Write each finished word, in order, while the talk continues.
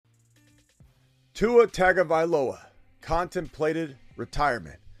Tua Tagovailoa contemplated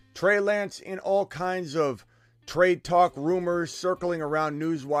retirement. Trey Lance in all kinds of trade talk rumors circling around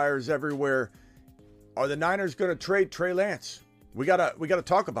news wires everywhere. Are the Niners going to trade Trey Lance? We gotta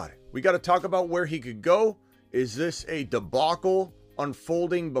talk about it. We got to talk about where he could go. Is this a debacle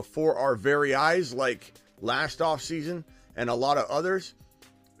unfolding before our very eyes like last offseason and a lot of others?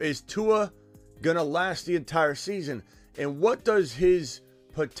 Is Tua going to last the entire season? And what does his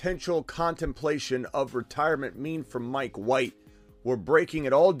potential contemplation of retirement mean for Mike White? We're breaking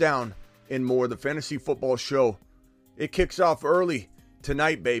it all down and more. The Fantasy Football Show. It kicks off early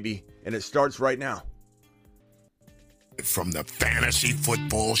tonight, baby, and it starts right now. From the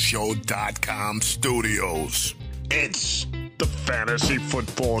FantasyFootballShow.com studios, it's the Fantasy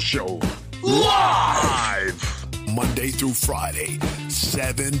Football Show. Live! Monday through Friday,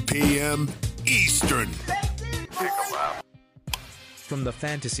 7 p.m. Eastern. From the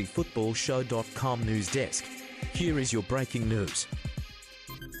FantasyFootballShow.com news desk, here is your breaking news.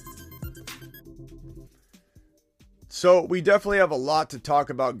 So we definitely have a lot to talk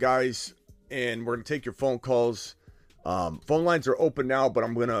about, guys, and we're going to take your phone calls. Phone lines are open now, but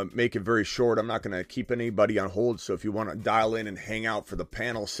I'm going to make it very short. I'm not going to keep anybody on hold, so if you want to dial in and hang out for the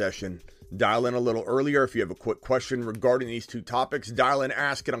panel session, dial in a little earlier. If you have a quick question regarding these two topics, dial in,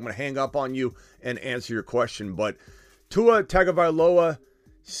 ask it. I'm going to hang up on you and answer your question. But Tua Tagovailoa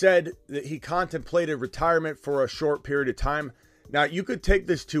said that he contemplated retirement for a short period of time. Now, you could take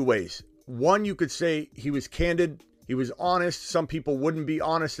this two ways. One, you could say he was candid, he was honest. Some people wouldn't be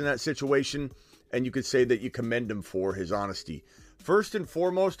honest in that situation, and you could say that you commend him for his honesty. First and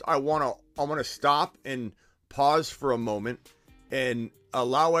foremost, I want to stop and pause for a moment and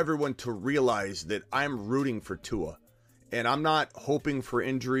allow everyone to realize that I'm rooting for Tua, and I'm not hoping for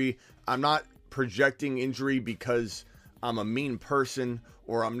injury. I'm not projecting injury because I'm a mean person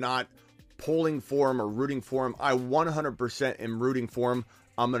or I'm not pulling for him or rooting for him. I 100% am rooting for him.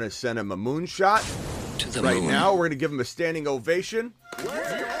 I'm going to send him a moonshot. To the right moon. Now, we're going to give him a standing ovation.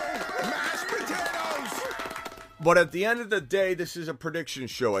 Mashed potatoes! But at the end of the day, this is a prediction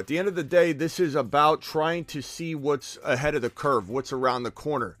show. At the end of the day, this is about trying to see what's ahead of the curve, what's around the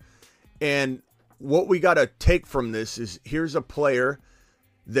corner. And what we got to take from this is here's a player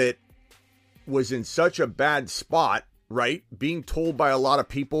that was in such a bad spot, right? Being told by a lot of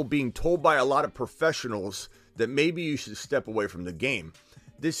people, being told by a lot of professionals that maybe you should step away from the game.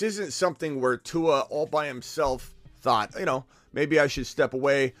 This isn't something where Tua all by himself thought, maybe I should step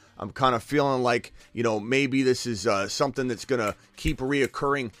away. I'm kind of feeling like, maybe this is something that's going to keep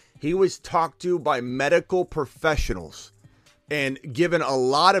reoccurring. He was talked to by medical professionals and given a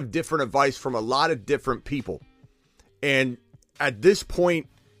lot of different advice from a lot of different people. And at this point,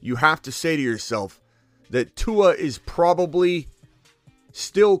 you have to say to yourself that Tua is probably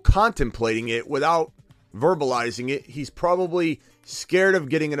still contemplating it without verbalizing it. He's probably scared of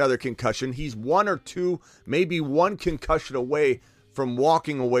getting another concussion. He's one or two, maybe one concussion away from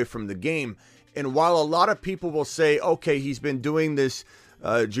walking away from the game. And while a lot of people will say, okay, he's been doing this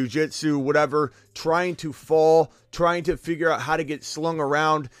jiu-jitsu, whatever, trying to fall, trying to figure out how to get slung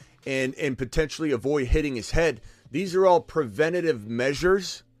around and potentially avoid hitting his head. These are all preventative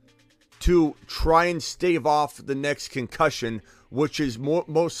measures to try and stave off the next concussion, which is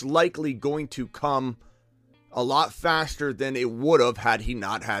most likely going to come a lot faster than it would have had he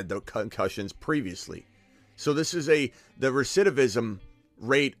not had the concussions previously. So this is the recidivism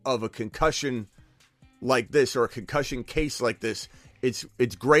rate of a concussion like this, or a concussion case like this, it's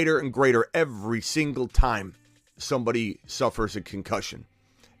greater and greater every single time somebody suffers a concussion.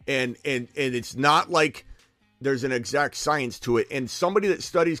 And it's not like there's an exact science to it. And somebody that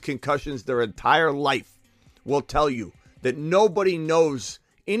studies concussions their entire life will tell you that nobody knows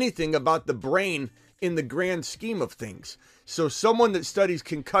anything about the brain in the grand scheme of things. So someone that studies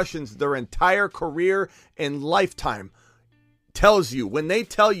concussions their entire career and lifetime tells you, when they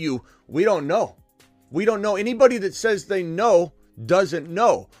tell you, we don't know. We don't know. Anybody that says they know doesn't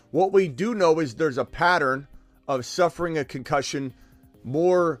know. What we do know is there's a pattern of suffering a concussion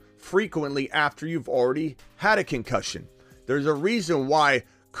more frequently after you've already had a concussion. There's a reason why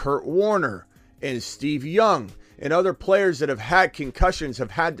Kurt Warner and Steve Young and other players that have had concussions have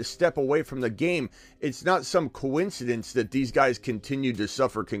had to step away from the game. It's not some coincidence that these guys continue to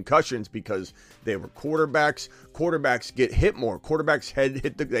suffer concussions because they were quarterbacks. Quarterbacks get hit more. Quarterbacks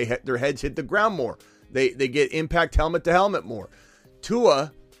their heads hit the ground more. They get impact helmet to helmet more.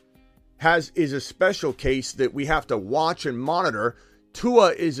 Tua is a special case that we have to watch and monitor.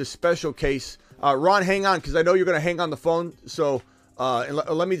 Tua is a special case. Ron, hang on, because I know you're going to hang on the phone. So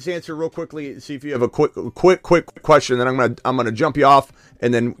let me just answer real quickly. See if you have a quick question. Then I'm gonna jump you off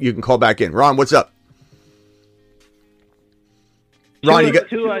and then you can call back in. Ron, what's up? Ron,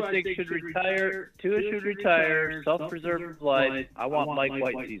 Tua, I think, should retire. Tua should retire. Self-preserve life. I want Mike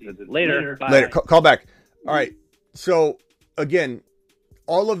White season. Later. Bye. Later. Call back. All right. So, again,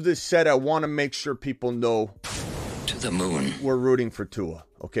 all of this said, I want to make sure people know to the moon. We're rooting for Tua.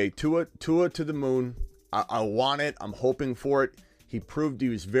 Okay, Tua to the moon. I want it. I'm hoping for it. He proved he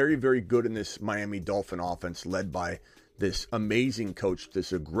was very, very good in this Miami Dolphin offense led by this amazing coach,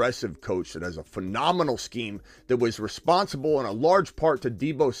 this aggressive coach that has a phenomenal scheme that was responsible in a large part to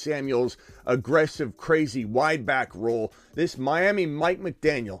Deebo Samuel's aggressive, crazy wide back role. This Miami Mike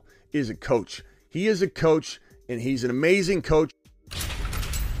McDaniel is a coach. He is a coach, and he's an amazing coach.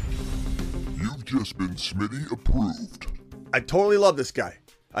 You've just been Smitty approved. I totally love this guy.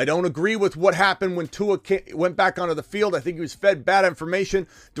 I don't agree with what happened when Tua went back onto the field. I think he was fed bad information.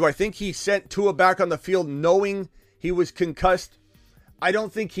 Do I think he sent Tua back on the field knowing he was concussed? I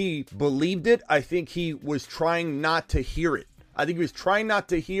don't think he believed it. I think he was trying not to hear it. I think he was trying not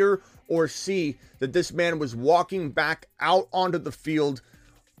to hear or see that this man was walking back out onto the field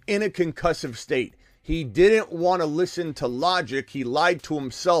in a concussive state. He didn't want to listen to logic. He lied to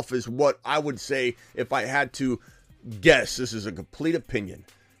himself is what I would say if I had to guess. This is a complete opinion.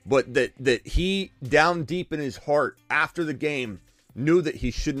 But that he, down deep in his heart, after the game, knew that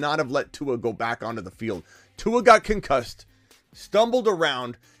he should not have let Tua go back onto the field. Tua got concussed, stumbled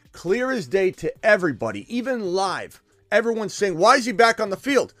around, clear as day to everybody, even live. Everyone's saying, why is he back on the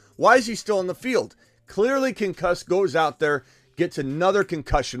field? Why is he still on the field? Clearly concussed, goes out there, gets another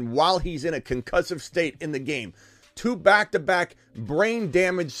concussion while he's in a concussive state in the game. 2 back-to-back brain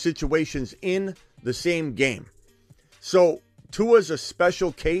damage situations in the same game. So Tua's a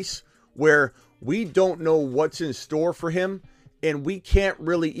special case where we don't know what's in store for him, and we can't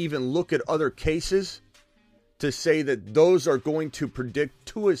really even look at other cases to say that those are going to predict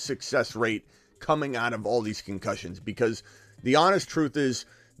Tua's success rate coming out of all these concussions. Because the honest truth is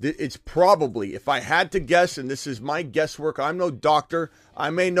that it's probably, if I had to guess, and this is my guesswork, I'm no doctor,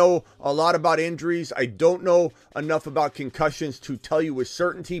 I may know a lot about injuries, I don't know enough about concussions to tell you with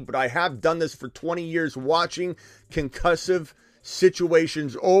certainty, but I have done this for 20 years watching concussive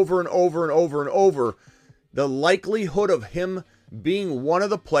situations over and over and over and over. The likelihood of him being one of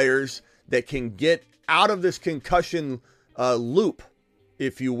the players that can get out of this concussion loop,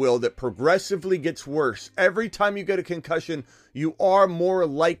 if you will, that progressively gets worse. Every time you get a concussion, you are more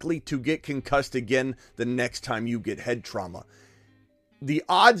likely to get concussed again the next time you get head trauma. The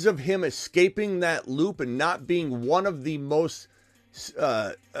odds of him escaping that loop and not being one of the most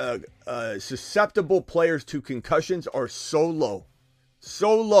susceptible players to concussions are so low.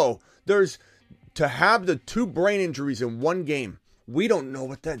 So low. There's to have the 2 brain injuries in one game. We don't know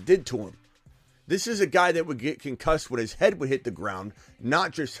what that did to him. This is a guy that would get concussed when his head would hit the ground,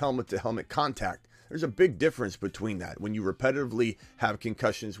 not just helmet-to-helmet contact. There's a big difference between that when you repetitively have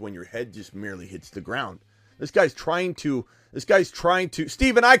concussions when your head just merely hits the ground. This guy's trying to,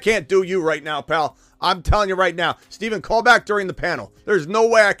 Steven, I can't do you right now, pal. I'm telling you right now. Steven, call back during the panel. There's no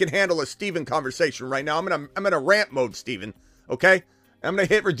way I can handle a Steven conversation right now. I'm in a rant mode, Steven. Okay? I'm going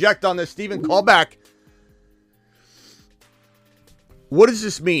to hit reject on this. Steven, call back. What does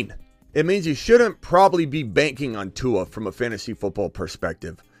this mean? It means you shouldn't probably be banking on Tua from a fantasy football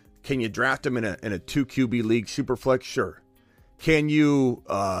perspective. Can you draft him in a 2 QB league superflex? Sure. Can you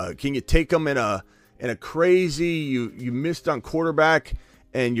take him in a crazy you missed on quarterback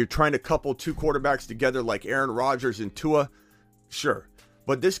and you're trying to couple 2 quarterbacks together like Aaron Rodgers and Tua? Sure.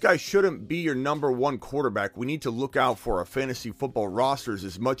 But this guy shouldn't be your number 1 quarterback. We need to look out for our fantasy football rosters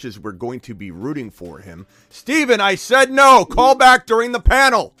as much as we're going to be rooting for him. Steven, I said no. Call back during the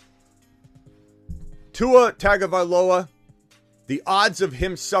panel. Tua Tagovailoa, the odds of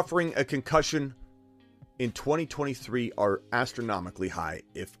him suffering a concussion in 2023 are astronomically high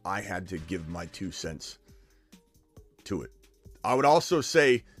if I had to give my 2 cents to it. I would also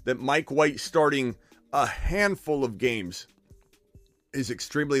say that Mike White starting a handful of games is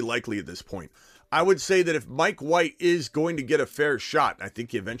extremely likely at this point. I would say that if Mike White is going to get a fair shot, I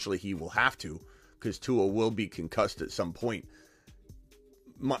think eventually he will have to because Tua will be concussed at some point.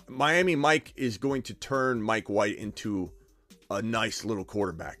 Miami Mike is going to turn Mike White into a nice little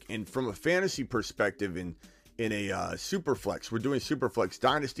quarterback. And from a fantasy perspective, in a Superflex, we're doing Superflex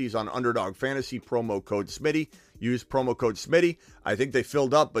Dynasties on Underdog Fantasy, promo code Smitty. Use promo code Smitty. I think they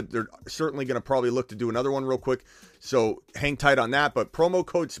filled up, but they're certainly going to probably look to do another one real quick. So hang tight on that. But promo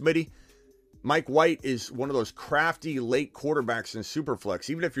code Smitty. Mike White is one of those crafty late quarterbacks in Superflex.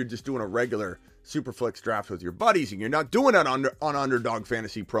 Even if you're just doing a regular Superflex draft with your buddies and you're not doing it on Underdog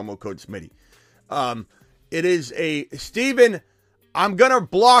Fantasy, promo code Smitty. It is a Steven, I'm going to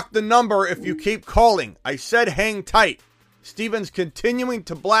block the number if you keep calling. I said hang tight. Steven's continuing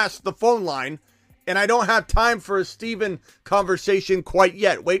to blast the phone line, and I don't have time for a Steven conversation quite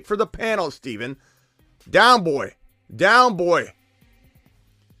yet. Wait for the panel, Steven. Down, boy. Down, boy.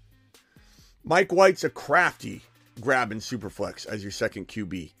 Mike White's a crafty grab in Superflex as your second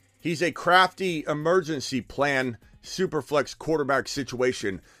QB. He's a crafty emergency plan Superflex quarterback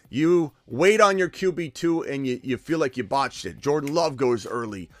situation. You wait on your QB2 and you feel like you botched it. Jordan Love goes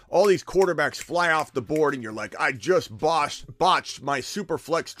early. All these quarterbacks fly off the board and you're like, I just botched my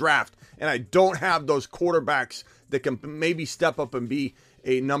Superflex draft and I don't have those quarterbacks that can maybe step up and be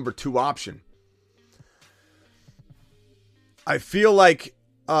a number 2 option. I feel like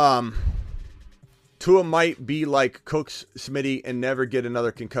Tua might be like Cooks, Smitty, and never get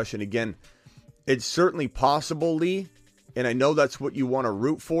another concussion again. It's certainly possible, Lee, and I know that's what you want to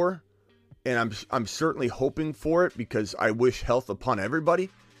root for, and I'm certainly hoping for it because I wish health upon everybody,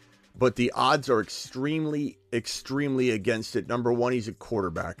 but the odds are extremely, extremely against it. Number 1, he's a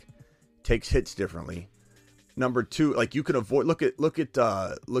quarterback, takes hits differently. Number 2, like you can avoid. Look at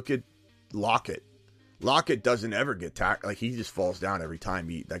Lockett. Lockett doesn't ever get tackled. Like he just falls down every time.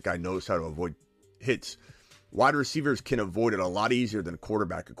 That guy knows how to avoid hits. Wide receivers can avoid it a lot easier than a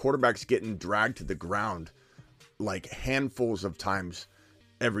quarterback. A quarterback's getting dragged to the ground like handfuls of times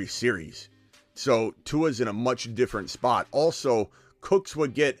every series. So Tua's in a much different spot. Also, Cooks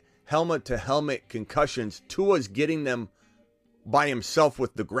would get helmet-to-helmet concussions. Tua's getting them by himself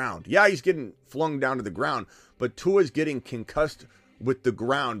with the ground. Yeah, he's getting flung down to the ground, but Tua's getting concussed with the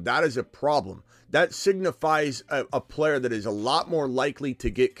ground. That is a problem. That signifies a player that is a lot more likely to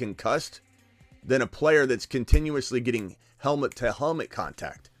get concussed than a player that's continuously getting helmet-to-helmet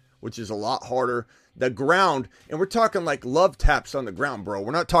contact, which is a lot harder. The ground, and we're talking like love taps on the ground, bro.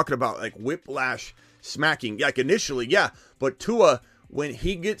 We're not talking about like whiplash smacking. Like initially, yeah, but Tua, when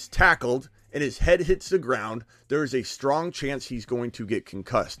he gets tackled and his head hits the ground, there is a strong chance he's going to get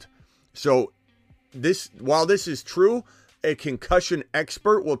concussed. So while this is true, a concussion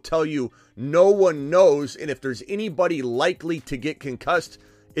expert will tell you no one knows, and if there's anybody likely to get concussed,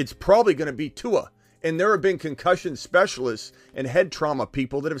 it's probably going to be Tua. And there have been concussion specialists and head trauma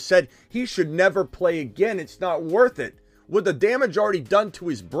people that have said he should never play again. It's not worth it. With the damage already done to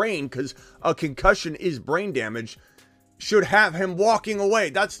his brain, because a concussion is brain damage, should have him walking away.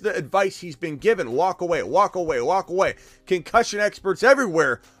 That's the advice he's been given. Walk away, walk away, walk away. Concussion experts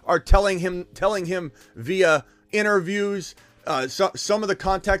everywhere are telling him via interviews. Some of the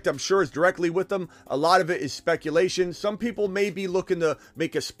contact, I'm sure, is directly with them. A lot of it is speculation. Some people may be looking to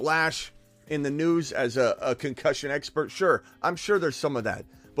make a splash in the news as a concussion expert. Sure, I'm sure there's some of that.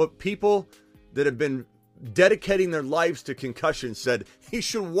 But people that have been dedicating their lives to concussion said he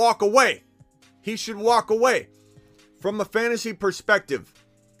should walk away. He should walk away. From a fantasy perspective,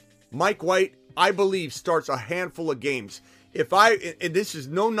 Mike White, I believe, starts a handful of games. And this is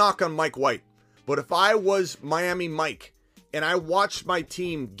no knock on Mike White, but if I was Miami Mike and I watched my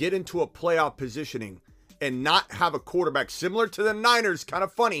team get into a playoff positioning and not have a quarterback, similar to the Niners, kind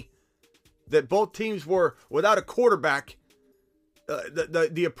of funny that both teams were without a quarterback,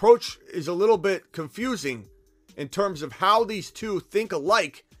 the approach is a little bit confusing in terms of how these two think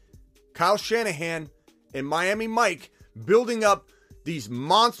alike. Kyle Shanahan and Miami Mike building up these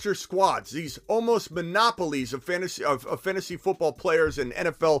monster squads, these almost monopolies of fantasy football players and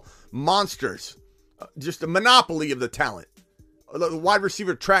NFL monsters. Just a monopoly of the talent. The wide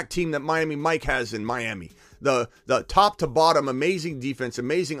receiver track team that Miami Mike has in Miami. The top to bottom, amazing defense,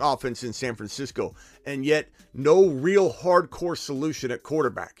 amazing offense in San Francisco. And yet, no real hardcore solution at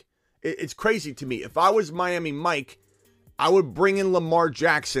quarterback. It's crazy to me. If I was Miami Mike, I would bring in Lamar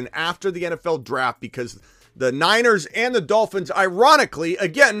Jackson after the NFL draft because the Niners and the Dolphins, ironically,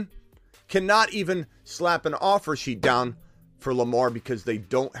 again, cannot even slap an offer sheet down for Lamar because they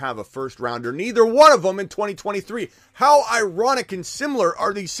don't have a first rounder, neither one of them in 2023. How ironic and similar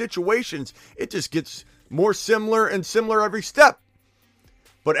are these situations? It just gets more similar and similar every step.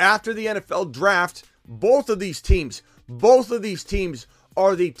 But after the NFL draft, both of these teams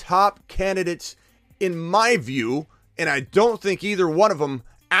are the top candidates in my view, and I don't think either one of them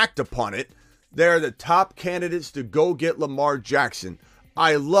act upon it. They're the top candidates to go get Lamar Jackson.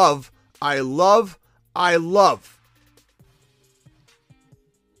 I love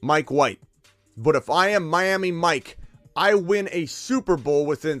Mike White. But if I am Miami Mike, I win a Super Bowl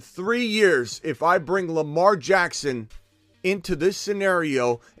within 3 years if I bring Lamar Jackson into this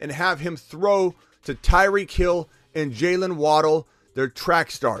scenario and have him throw to Tyreek Hill and Jalen Waddle. They're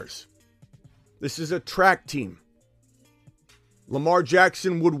track stars. This is a track team. Lamar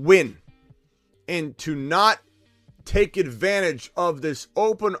Jackson would win. And to not take advantage of this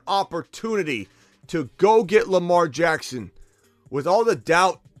open opportunity to go get Lamar Jackson with all the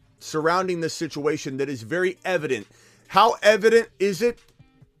doubt surrounding this situation that is very evident. How evident is it?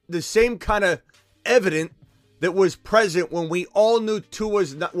 The same kind of evident that was present when we all knew Tua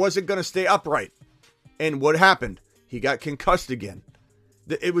wasn't going to stay upright. And what happened? He got concussed again.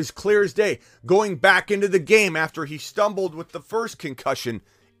 It was clear as day. Going back into the game after he stumbled with the first concussion,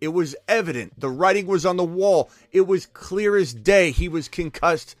 it was evident. The writing was on the wall. It was clear as day he was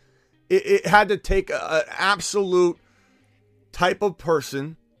concussed. It had to take an absolute type of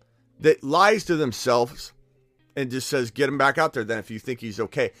person that lies to themselves and just says, get him back out there then if you think he's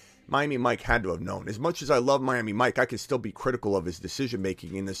okay. Miami Mike had to have known. As much as I love Miami Mike, I can still be critical of his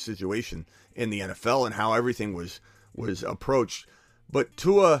decision-making in this situation in the NFL and how everything was approached. But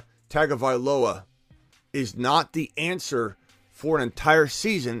Tua Tagovailoa is not the answer for an entire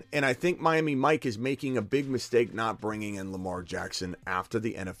season, and I think Miami Mike is making a big mistake not bringing in Lamar Jackson after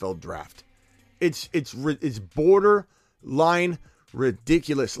the NFL draft. It's borderline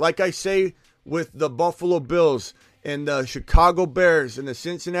ridiculous. Like I say with the Buffalo Bills and the Chicago Bears and the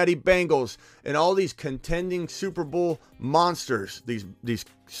Cincinnati Bengals and all these contending Super Bowl monsters, these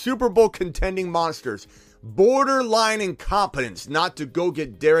Super Bowl contending monsters, borderline incompetence not to go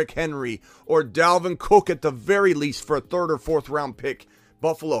get Derrick Henry or Dalvin Cook at the very least for a 3rd or 4th round pick.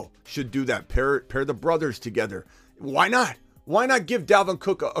 Buffalo should do that. Pair the brothers together. Why not? Why not give Dalvin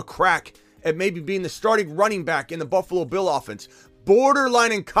Cook a crack at maybe being the starting running back in the Buffalo Bill offense?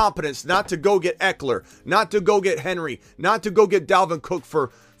 Borderline incompetence not to go get Eckler, not to go get Henry, not to go get Dalvin Cook for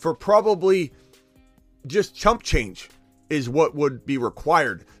probably just chump change is what would be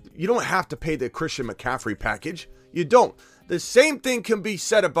required. You don't have to pay the Christian McCaffrey package. You don't. The same thing can be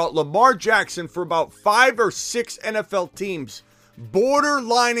said about Lamar Jackson for about 5 or 6 NFL teams.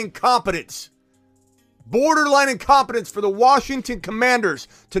 Borderline incompetence. Borderline incompetence for the Washington Commanders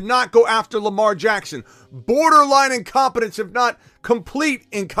to not go after Lamar Jackson. Borderline incompetence, if not complete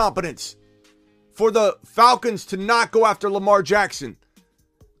incompetence, for the Falcons to not go after Lamar Jackson.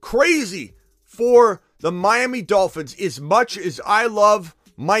 Crazy for the Miami Dolphins. As much as I love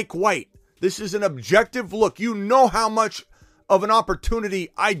Mike White, this is an objective look. You know how much of an opportunity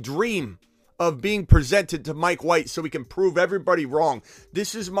I dream of being presented to Mike White so we can prove everybody wrong.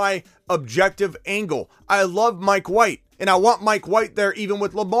 This is my objective angle. I love Mike White, and I want Mike White there even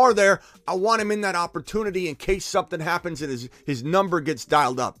with Lamar there. I want him in that opportunity in case something happens and his number gets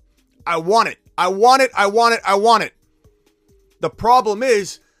dialed up. I want it. I want it. I want it. I want it. The problem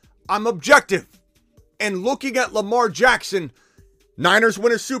is I'm objective. And looking at Lamar Jackson, Niners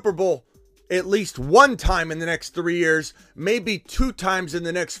win a Super Bowl at least one time in the next 3 years, maybe 2 times in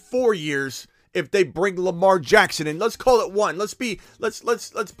the next 4 years if they bring Lamar Jackson in. Let's call it 1. Let's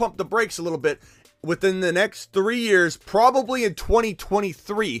pump the brakes a little bit. Within the next 3 years, probably in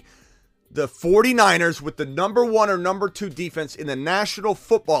 2023, the 49ers with the number 1 or number 2 defense in the National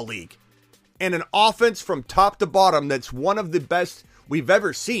Football League and an offense from top to bottom that's one of the best we've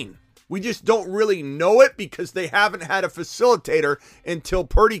ever seen. We just don't really know it because they haven't had a facilitator until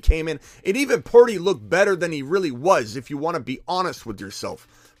Purdy came in. And even Purdy looked better than he really was, if you want to be honest with yourself.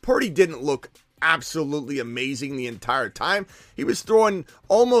 Purdy didn't look absolutely amazing the entire time. He was throwing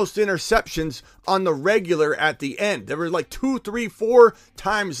almost interceptions on the regular at the end. There were like 2, 3, 4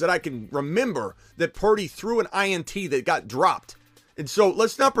 times that I can remember that Purdy threw an INT that got dropped. And so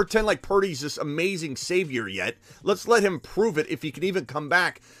let's not pretend like Purdy's this amazing savior yet. Let's let him prove it if he can even come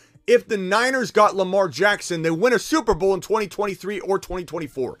back. If the Niners got Lamar Jackson, they win a Super Bowl in 2023 or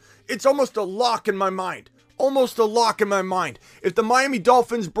 2024. It's almost a lock in my mind. Almost a lock in my mind. If the Miami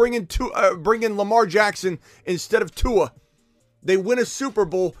Dolphins bring in Lamar Jackson instead of Tua, they win a Super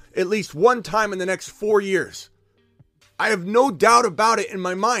Bowl at least one time in the next 4 years. I have no doubt about it in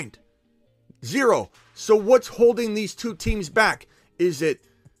my mind. 0. So what's holding these two teams back? Is it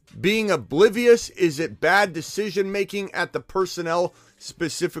being oblivious? Is it bad decision making at the personnel,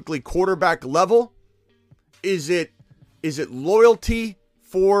 specifically quarterback level? Is it loyalty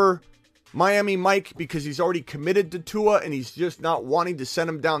for Miami Mike because he's already committed to Tua and he's just not wanting to send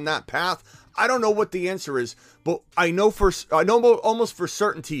him down that path? I don't know what the answer is, but I know almost for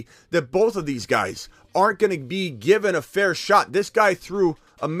certainty that both of these guys aren't going to be given a fair shot. This guy, through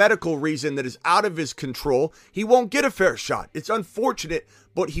a medical reason that is out of his control, he won't get a fair shot. It's unfortunate,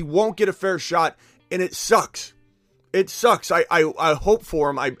 but he won't get a fair shot, and it sucks. It sucks. I hope for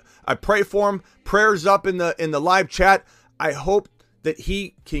him. I pray for him. Prayers up in the live chat. I hope that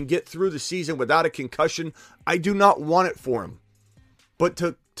he can get through the season without a concussion. I do not want it for him. But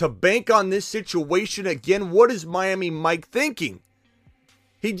to bank on this situation again, what is Miami Mike thinking?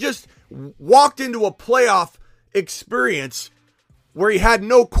 He just walked into a playoff experience where he had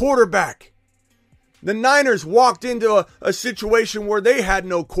no quarterback. The Niners walked into a situation where they had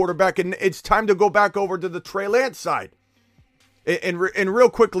no quarterback, and it's time to go back over to the Trey Lance side. And real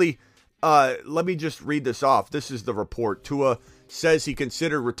quickly, let me just read this off. This is the report. Tua says he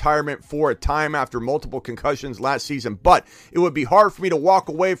considered retirement for a time after multiple concussions last season, but it would be hard for me to walk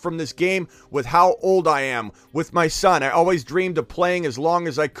away from this game with how old I am. With my son, I always dreamed of playing as long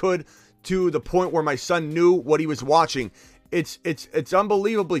as I could, to the point where my son knew what he was watching. It's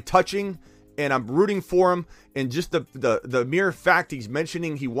unbelievably touching, and I'm rooting for him. And just the mere fact he's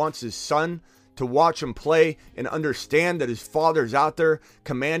mentioning he wants his son to watch him play and understand that his father's out there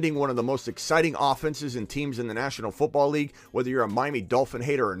commanding one of the most exciting offenses and teams in the National Football League. Whether you're a Miami Dolphin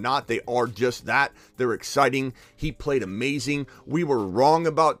hater or not, they are just that. They're exciting. He played amazing. We were wrong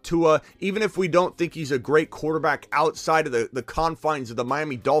about Tua. Even if we don't think he's a great quarterback outside of the confines of the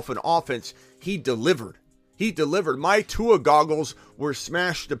Miami Dolphin offense, he delivered. He delivered. My Tua goggles were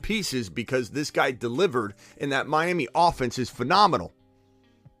smashed to pieces because this guy delivered, and that Miami offense is phenomenal.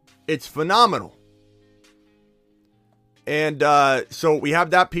 It's phenomenal. And so we have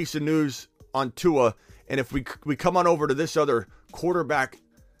that piece of news on Tua. And if we come on over to this other quarterback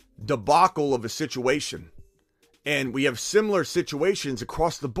debacle of a situation, and we have similar situations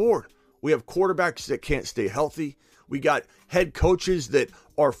across the board. We have quarterbacks that can't stay healthy. We got head coaches that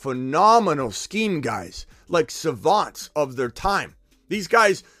are phenomenal scheme guys, like savants of their time. These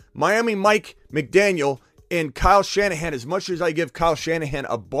guys, Miami Mike McDaniel and Kyle Shanahan, as much as I give Kyle Shanahan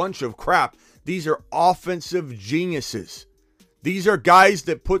a bunch of crap, these are offensive geniuses. These are guys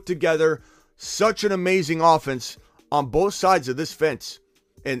that put together such an amazing offense on both sides of this fence.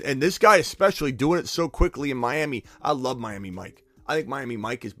 And this guy especially doing it so quickly in Miami. I love Miami Mike. I think Miami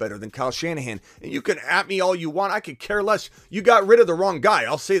Mike is better than Kyle Shanahan. And you can at me all you want. I could care less. You got rid of the wrong guy.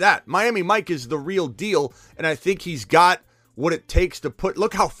 I'll say that. Miami Mike is the real deal. And I think he's got what it takes to put.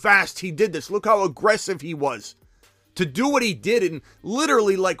 Look how fast he did this. Look how aggressive he was. To do what he did in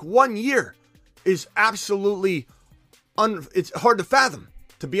literally like 1 year is absolutely, it's hard to fathom,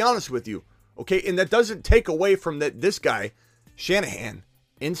 to be honest with you. Okay, and that doesn't take away from that this guy, Shanahan,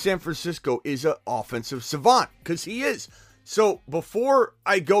 in San Francisco is an offensive savant, because he is. So before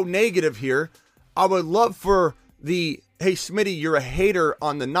I go negative here, I would love for hey, Smitty, you're a hater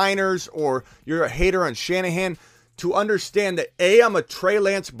on the Niners or you're a hater on Shanahan, to understand that A, I'm a Trey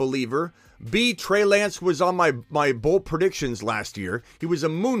Lance believer. B, Trey Lance was on my bold predictions last year. He was a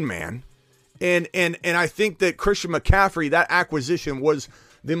moon man. And I think that Christian McCaffrey, that acquisition was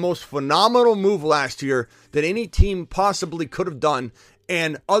the most phenomenal move last year that any team possibly could have done.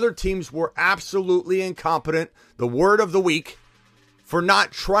 And other teams were absolutely incompetent, the word of the week, for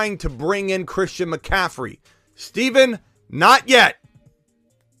not trying to bring in Christian McCaffrey. Steven, not yet.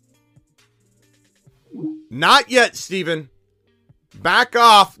 Not yet, Steven. Back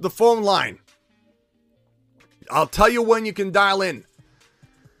off the phone line. I'll tell you when you can dial in.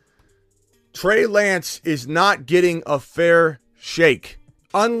 Trey Lance is not getting a fair shake.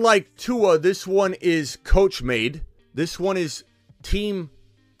 Unlike Tua, this one is coach-made. This one is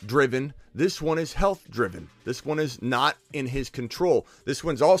team-driven. This one is health-driven. This one is not in his control. This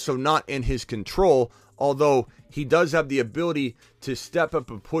one's also not in his control, although he does have the ability to step up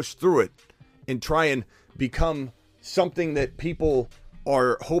and push through it and try and become something that people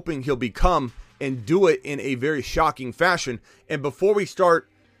are hoping he'll become, and do it in a very shocking fashion. And before we start,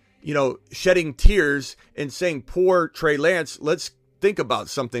 shedding tears and saying poor Trey Lance, let's think about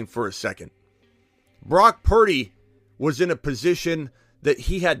something for a second. Brock Purdy was in a position that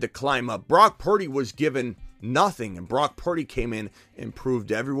he had to climb up. Brock Purdy was given nothing, and Brock Purdy came in and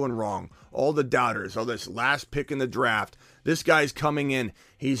proved everyone wrong. All the doubters, all this last pick in the draft. This guy's coming in.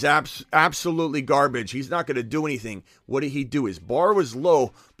 He's absolutely garbage. He's not going to do anything. What did he do? His bar was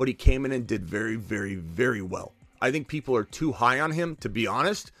low, but he came in and did very, very, very well. I think people are too high on him, to be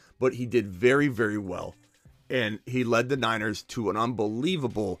honest, but he did very, very well. And he led the Niners to an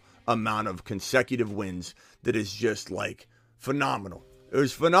unbelievable amount of consecutive wins that is just like phenomenal. It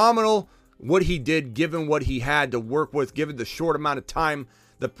was phenomenal what he did, given what he had to work with, given the short amount of time,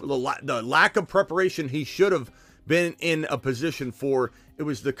 the lack of preparation he should have been in a position for. It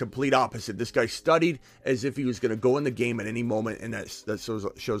was the complete opposite. This guy studied as if he was going to go in the game at any moment, and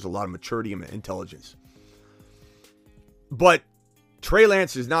that shows a lot of maturity and intelligence. But Trey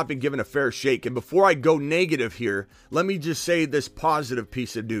Lance has not been given a fair shake. And before I go negative here, let me just say this positive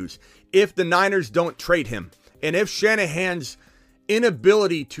piece of news. If the Niners don't trade him, and if Shanahan's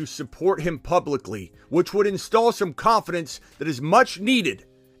inability to support him publicly, which would install some confidence that is much needed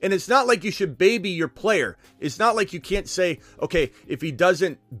And it's not like you should baby your player. It's not like you can't say, okay, if he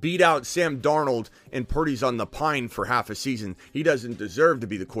doesn't beat out Sam Darnold and Purdy's on the pine for half a season, he doesn't deserve to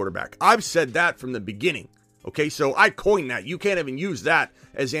be the quarterback. I've said that from the beginning. Okay, so I coined that. You can't even use that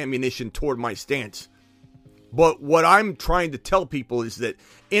as ammunition toward my stance. But what I'm trying to tell people is that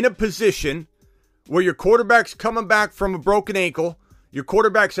in a position where your quarterback's coming back from a broken ankle, your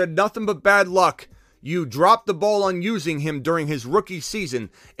quarterback's had nothing but bad luck, you dropped the ball on using him during his rookie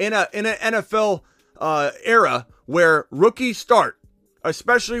season in an NFL era where rookies start,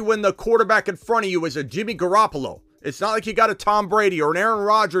 especially when the quarterback in front of you is a Jimmy Garoppolo. It's not like you got a Tom Brady or an Aaron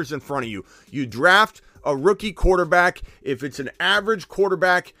Rodgers in front of you. You draft a rookie quarterback. If it's an average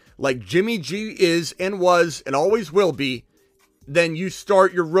quarterback like Jimmy G is and was and always will be, then you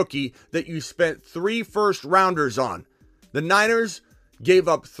start your rookie that you spent 3 first-rounders on. The Niners gave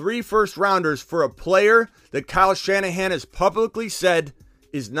up 3 first-rounders for a player that Kyle Shanahan has publicly said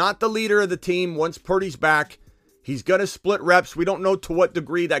is not the leader of the team once Purdy's back. He's going to split reps. We don't know to what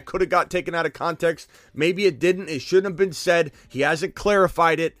degree. That could have got taken out of context. Maybe it didn't. It shouldn't have been said. He hasn't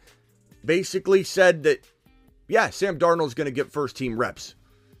clarified it. Basically said that, yeah, Sam Darnold's going to get first-team reps.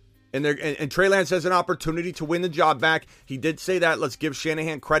 And Trey Lance has an opportunity to win the job back. He did say that. Let's give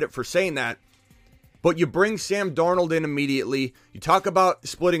Shanahan credit for saying that. But you bring Sam Darnold in immediately. You talk about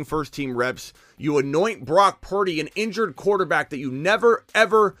splitting first-team reps. You anoint Brock Purdy, an injured quarterback that you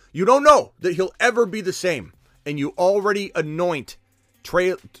you don't know that he'll ever be the same. And you already anoint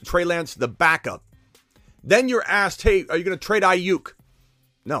Trey Lance the backup. Then you're asked, hey, are you going to trade Ayuk?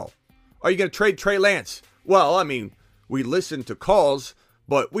 No. Are you going to trade Trey Lance? Well, I mean, we listen to calls,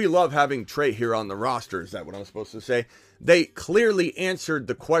 but we love having Trey here on the roster. Is that what I'm supposed to say? They clearly answered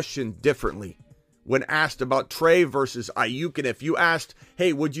the question differently when asked about Trey versus Ayuk. And if you asked,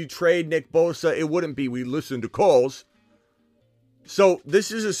 hey, would you trade Nick Bosa? It wouldn't be, we listen to calls. So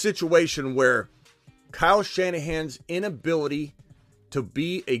this is a situation where Kyle Shanahan's inability to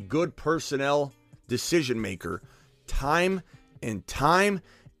be a good personnel decision maker time and time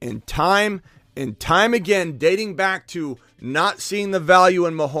again, dating back to not seeing the value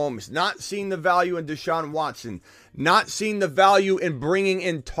in Mahomes, not seeing the value in Deshaun Watson, not seeing the value in bringing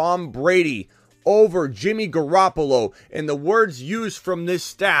in Tom Brady over Jimmy Garoppolo, and the words used from this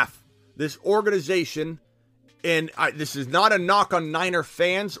staff, this organization, and this is not a knock on Niner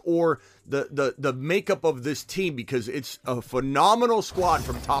fans or the makeup of this team, because it's a phenomenal squad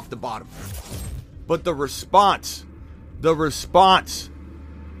from top to bottom. But the response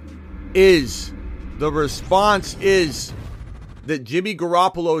is that Jimmy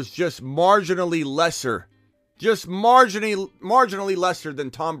Garoppolo is just marginally lesser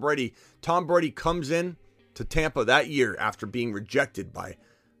than Tom Brady. Tom Brady comes in to Tampa that year after being rejected by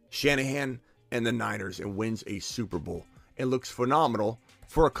Shanahan and the Niners and wins a Super Bowl and looks phenomenal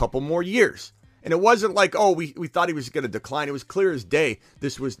for a couple more years. And it wasn't like, oh, we thought he was going to decline. It was clear as day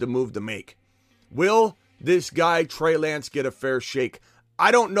this was the move to make. Will this guy, Trey Lance, get a fair shake?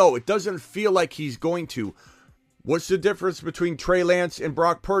 I don't know. It doesn't feel like he's going to. What's the difference between Trey Lance and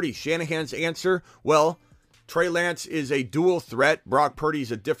Brock Purdy? Shanahan's answer, well, Trey Lance is a dual threat. Brock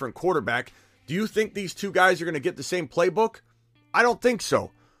Purdy's a different quarterback. Do you think these two guys are going to get the same playbook? I don't think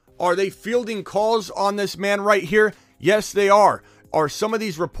so. Are they fielding calls on this man right here? Yes, they are. Are some of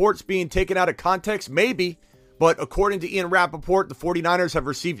these reports being taken out of context? Maybe. But according to Ian Rappaport, the 49ers have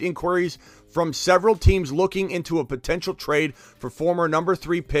received inquiries from several teams looking into a potential trade for former number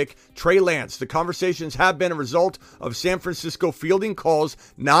 3 pick Trey Lance. The conversations have been a result of San Francisco fielding calls,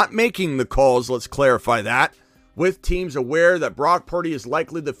 not making the calls, let's clarify that, with teams aware that Brock Purdy is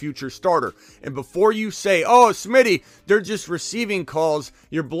likely the future starter. And before you say, oh, Smitty, they're just receiving calls,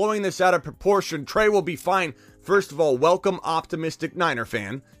 you're blowing this out of proportion, Trey will be fine. First of all, welcome optimistic Niner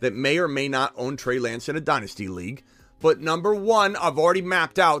fan that may or may not own Trey Lance in a dynasty league. But number one, I've already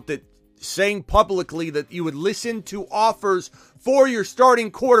mapped out that saying publicly that you would listen to offers for your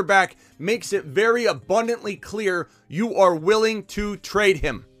starting quarterback makes it very abundantly clear you are willing to trade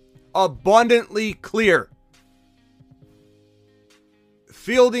him. Abundantly clear.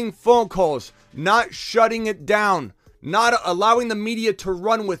 Fielding phone calls, not shutting it down, not allowing the media to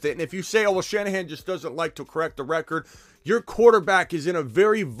run with it. And if you say, oh, well, Shanahan just doesn't like to correct the record, your quarterback is in a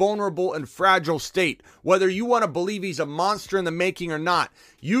very vulnerable and fragile state. Whether you want to believe he's a monster in the making or not,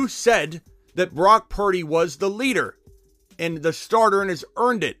 you said that Brock Purdy was the leader and the starter and has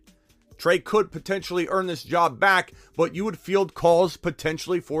earned it. Trey could potentially earn this job back, but you would field calls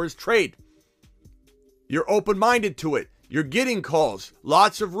potentially for his trade. You're open-minded to it. You're getting calls.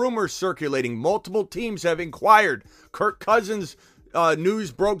 Lots of rumors circulating. Multiple teams have inquired. Kirk Cousins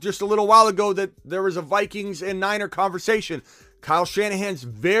news broke just a little while ago that there was a Vikings and Niner conversation. Kyle Shanahan's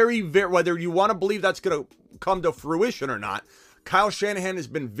very, whether you want to believe that's going to come to fruition or not, Kyle Shanahan has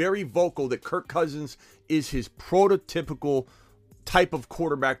been very vocal that Kirk Cousins is his prototypical type of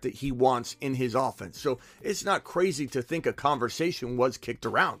quarterback that he wants in his offense. So it's not crazy to think a conversation was kicked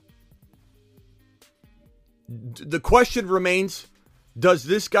around. The question remains, does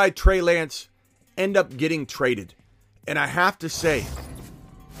this guy Trey Lance end up getting traded? And I have to say,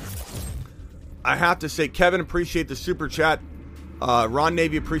 Kevin, appreciate the super chat. Ron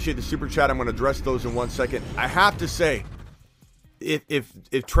Navy, appreciate the super chat. I'm going to address those in 1 second. I have to say,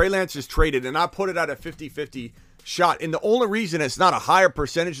 if Trey Lance is traded, and I put it at a 50-50 shot, and the only reason it's not a higher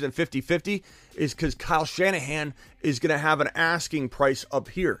percentage than 50-50 is because Kyle Shanahan is going to have an asking price up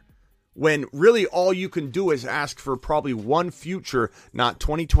here, when really all you can do is ask for probably one future, not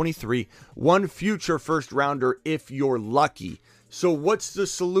 2023, one future first rounder if you're lucky. So what's the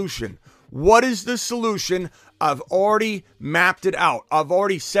solution? What is the solution? I've already mapped it out. I've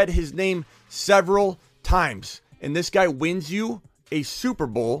already said his name several times. And this guy wins you a Super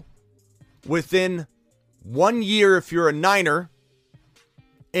Bowl within 1 year if you're a Niner,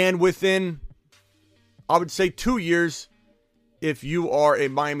 and within, I would say, 2 years if you are a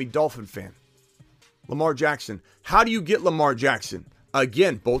Miami Dolphin fan. Lamar Jackson. How do you get Lamar Jackson?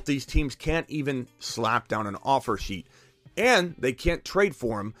 Again, both these teams can't even slap down an offer sheet. And they can't trade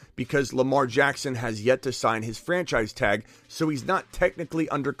for him because Lamar Jackson has yet to sign his franchise tag, so he's not technically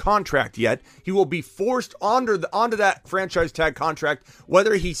under contract yet. He will be forced onto that franchise tag contract,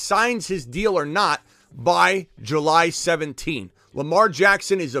 whether he signs his deal or not, by July 17. Lamar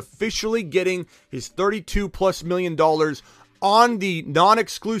Jackson is officially getting his $32+ million on the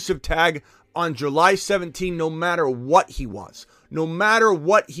non-exclusive tag on July 17, no matter what he wants. No matter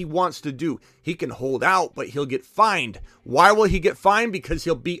what he wants to do. He can hold out, but he'll get fined. Why will he get fined? Because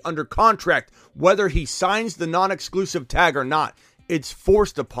he'll be under contract, whether he signs the non-exclusive tag or not. It's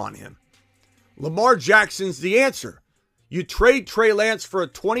forced upon him. Lamar Jackson's the answer. You trade Trey Lance for a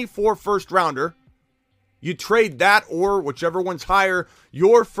 24 first rounder. You trade that, or whichever one's higher,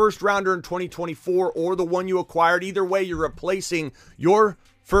 your first rounder in 2024 or the one you acquired. Either way, you're replacing your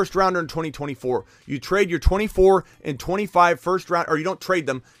first rounder in 2024. You trade your 24 and 25 first round, or you don't trade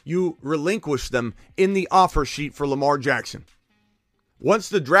them, you relinquish them in the offer sheet for Lamar Jackson. Once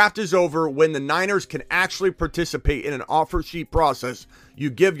the draft is over, when the Niners can actually participate in an offer sheet process,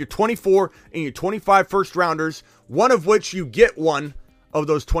 you give your 24 and your 25 first rounders, one of which you get one of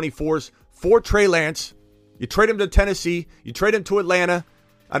those 24s for Trey Lance. You trade him to Tennessee. You trade him to Atlanta.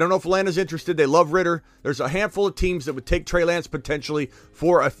 I don't know if Atlanta's interested. They love Ritter. There's a handful of teams that would take Trey Lance potentially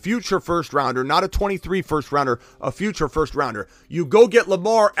for a future first rounder, not a 23 first rounder, a future first rounder. You go get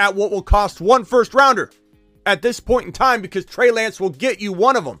Lamar at what will cost one first rounder at this point in time, because Trey Lance will get you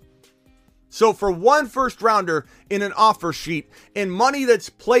one of them. So for one first rounder in an offer sheet, and money that's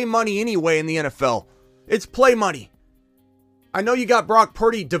play money anyway in the NFL, it's play money. I know you got Brock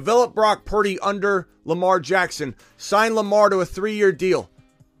Purdy. Develop Brock Purdy under Lamar Jackson. Sign Lamar to a 3-year deal.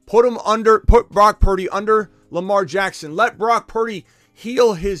 Put Brock Purdy under Lamar Jackson. Let Brock Purdy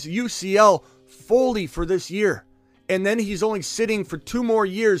heal his UCL fully for this year. And then he's only sitting for 2 more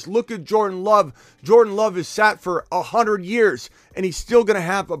years. Look at Jordan Love. Jordan Love has sat for 100 years, and he's still going to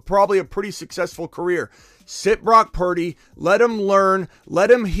have probably a pretty successful career. Sit Brock Purdy. Let him learn.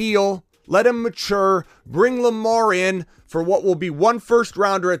 Let him heal. Let him mature. Bring Lamar in for what will be one first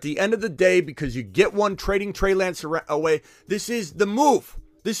rounder at the end of the day, because you get one trading Trey Lance away. This is the move.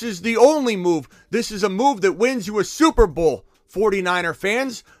 This is the only move. This is a move that wins you a Super Bowl, 49er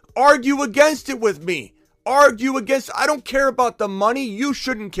fans. Argue against it with me. Argue against. I don't care about the money. You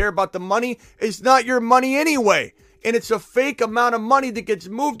shouldn't care about the money. It's not your money anyway. And it's a fake amount of money that gets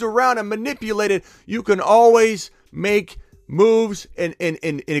moved around and manipulated. You can always make moves and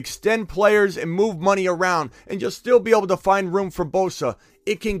extend players and move money around, and you'll still be able to find room for Bosa.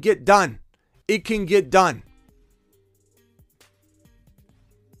 It can get done. It can get done.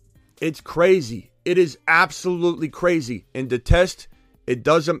 It's crazy. It is absolutely crazy. And to test, it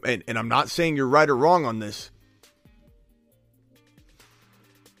doesn't, and I'm not saying you're right or wrong on this.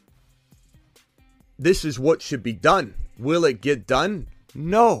 This is what should be done. Will it get done?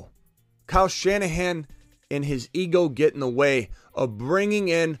 No. Kyle Shanahan and his ego get in the way of bringing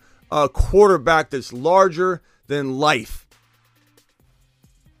in a quarterback that's larger than life.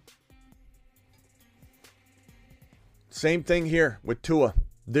 Same thing here with Tua.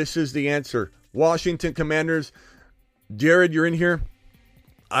 This is the answer. Washington Commanders. Jared, you're in here.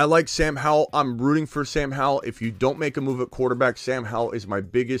 I like Sam Howell. I'm rooting for Sam Howell. If you don't make a move at quarterback, Sam Howell is my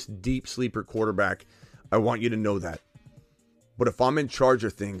biggest deep sleeper quarterback. I want you to know that. But if I'm in charge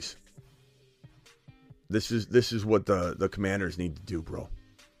of things, This is what the Commanders need to do, bro.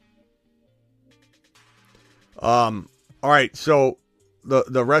 All right, so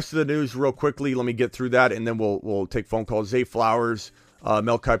the rest of the news real quickly. Let me get through that, and then we'll take phone calls. Zay Flowers,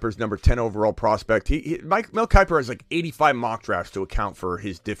 Mel Kiper's number 10 overall prospect. Mel Kiper has like 85 mock drafts to account for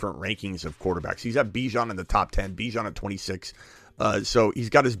his different rankings of quarterbacks. He's at Bijan in the top 10, Bijan at 26. So he's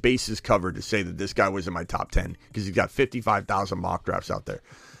got his bases covered to say that this guy was in my top 10 because he's got 55,000 mock drafts out there.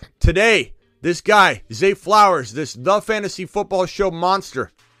 Today, this guy, Zay Flowers, the Fantasy Football Show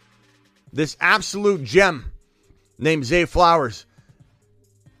monster, this absolute gem named Zay Flowers,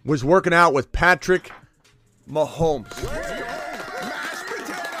 was working out with Patrick Mahomes.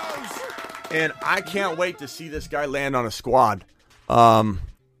 And I can't wait to see this guy land on a squad.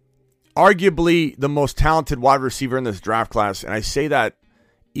 Arguably the most talented wide receiver in this draft class. And I say that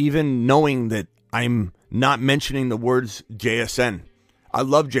even knowing that I'm not mentioning the words JSN. I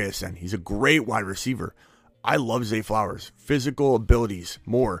love JSN. He's a great wide receiver. I love Zay Flowers. Physical abilities,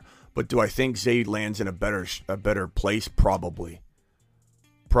 more. But do I think Zay lands in a better place? Probably.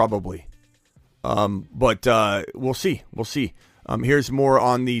 But we'll see. Here's more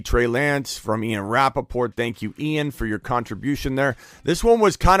on the Trey Lance from Ian Rappaport. Thank you, Ian, for your contribution there. This one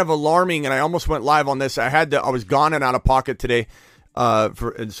was kind of alarming, and I almost went live on this. I was gone and out of pocket today,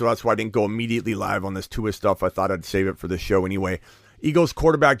 and so that's why I didn't go immediately live on this Tua stuff. I thought I'd save it for the show anyway. Eagles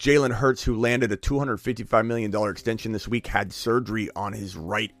quarterback Jalen Hurts, who landed a $255 million extension this week, had surgery on his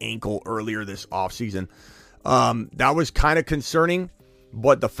right ankle earlier this offseason. That was kind of concerning.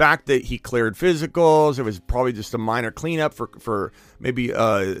 But the fact that he cleared physicals, it was probably just a minor cleanup for maybe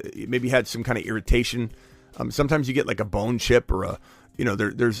had some kind of irritation. Sometimes you get like a bone chip or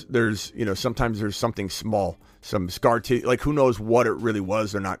there's sometimes there's something small, some scar tissue, like who knows what it really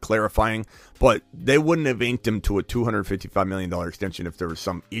was. They're not clarifying, but they wouldn't have inked him to a $255 million extension if there was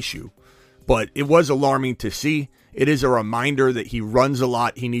some issue. But it was alarming to see. It is a reminder that he runs a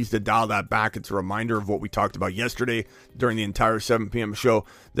lot. He needs to dial that back. It's a reminder of what we talked about yesterday during the entire 7 p.m. show,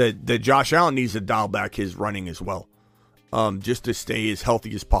 that Josh Allen needs to dial back his running as well, just to stay as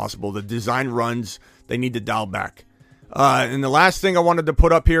healthy as possible. The design runs, they need to dial back. And the last thing I wanted to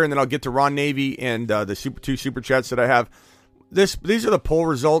put up here, and then I'll get to Ron Navy and the two super chats that I have. These are the poll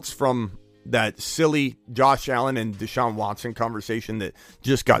results from that silly Josh Allen and Deshaun Watson conversation that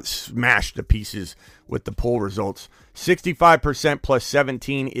just got smashed to pieces with the poll results. 65% plus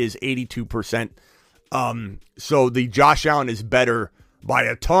 17 is 82%. So the Josh Allen is better by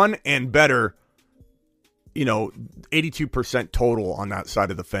a ton and better, 82% total on that side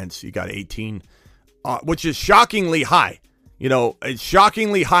of the fence. You got 18, which is shockingly high. It's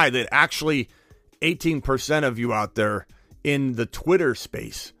shockingly high that actually 18% of you out there in the Twitter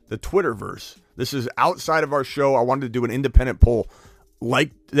space, the Twitterverse. This is outside of our show. I wanted to do an independent poll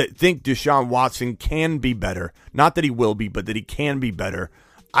that think Deshaun Watson can be better. Not that he will be, but that he can be better.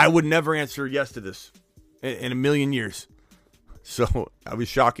 I would never answer yes to this in a million years. So it was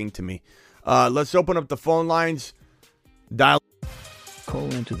shocking to me. Let's open up the phone lines. Dial.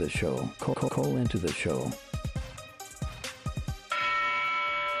 Call into the show. Call into the show.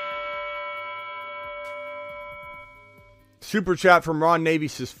 Super chat from Ron Navy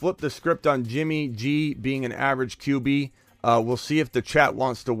says, flip the script on Jimmy G being an average QB. We'll see if the chat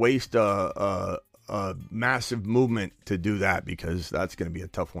wants to waste a massive movement to do that, because that's going to be a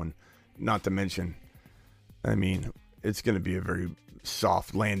tough one. Not to mention, it's going to be a very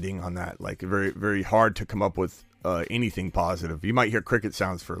soft landing on that. Like very, very hard to come up with anything positive. You might hear cricket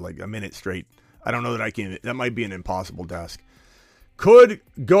sounds for like a minute straight. I don't know that I can. That might be an impossible task. Could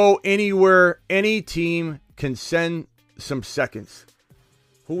go anywhere. Any team can send some seconds.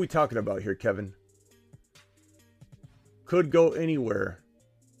 Who are we talking about here, Kevin? Could go anywhere.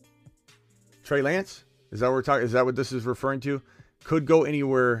 Trey Lance? Is that what we're talking? Is that what this is referring to? Could go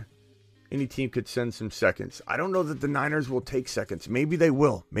anywhere. Any team could send some seconds. I don't know that the Niners will take seconds. Maybe they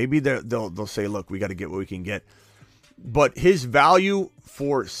will. Maybe they'll say, look, we got to get what we can get. But his value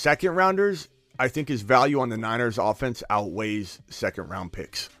for second rounders, I think his value on the Niners offense outweighs second round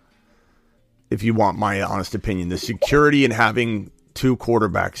picks. If you want my honest opinion, the security in having two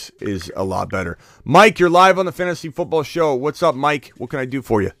quarterbacks is a lot better. Mike, you're live on the Fantasy Football Show. What's up, Mike? What can I do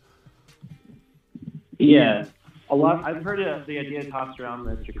for you? Yeah, a lot. I've heard the idea tossed around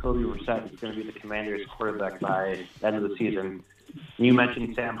that Jacoby Brissett is going to be the Commanders' quarterback by the end of the season. You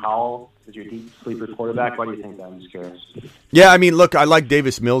mentioned Sam Howell as your deep sleeper quarterback. Why do you think that? I'm just curious. Yeah, look, I like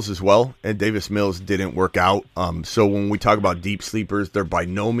Davis Mills as well, and Davis Mills didn't work out. So when we talk about deep sleepers, they're by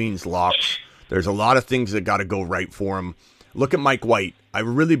no means locks. There's a lot of things that got to go right for him. Look at Mike White. I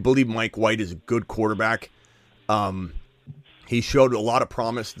really believe Mike White is a good quarterback. He showed a lot of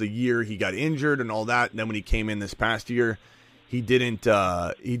promise the year he got injured and all that. And then when he came in this past year, he didn't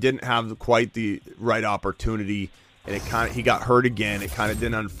have quite the right opportunity, and he got hurt again. It kind of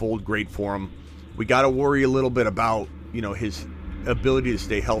didn't unfold great for him. We got to worry a little bit about his ability to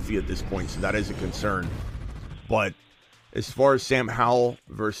stay healthy at this point, so that is a concern. But as far as Sam Howell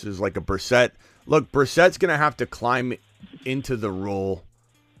versus like a Brissett, look, Brissett's going to have to climb into the role.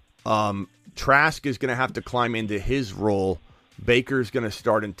 Trask is going to have to climb into his role. Baker's going to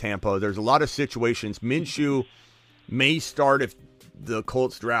start in Tampa. There's a lot of situations. Minshew may start if the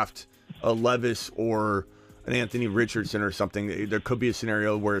Colts draft a Levis or an Anthony Richardson or something. There could be a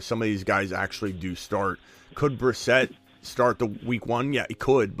scenario where some of these guys actually do start. Could Brissett start the week 1? Yeah, he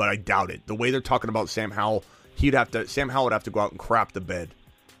could, but I doubt it. The way they're talking about Sam Howell, Sam Howell would have to go out and crap the bed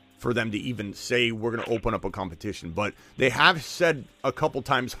for them to even say we're going to open up a competition. But they have said a couple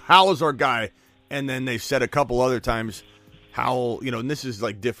times, Howell's our guy, and then they've said a couple other times, Howell, and this is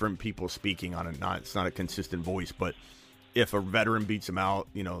like different people speaking on it. It's not a consistent voice, but if a veteran beats him out,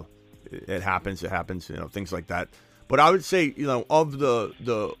 it happens, things like that. But I would say, of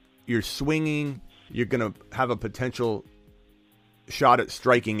you're swinging, you're going to have a potential shot at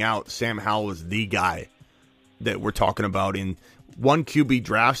striking out. Sam Howell is the guy that we're talking about. In one QB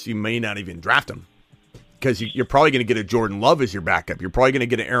drafts, you may not even draft him because you're probably going to get a Jordan Love as your backup. You're probably going to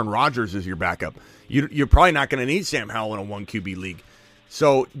get an Aaron Rodgers as your backup. You're probably not going to need Sam Howell in a one QB league.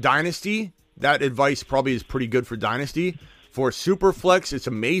 So Dynasty, that advice probably is pretty good for Dynasty. For Superflex, it's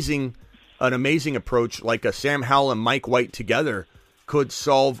an amazing approach. Like a Sam Howell and Mike White together could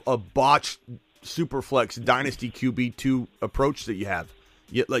solve a botched Superflex Dynasty QB2 approach that you have.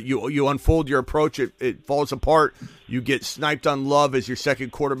 You unfold your approach, it falls apart. You get sniped on Love as your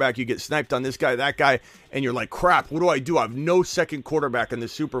second quarterback. You get sniped on this guy, that guy, and you're like, crap, what do I do? I have no second quarterback in the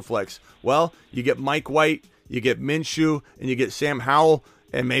Superflex. Well, you get Mike White, you get Minshew, and you get Sam Howell,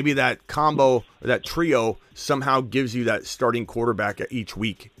 and maybe that combo, that trio, somehow gives you that starting quarterback each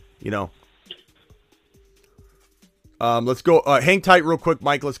week, Let's go. Hang tight real quick,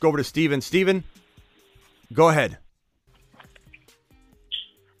 Mike. Let's go over to Steven. Steven, go ahead.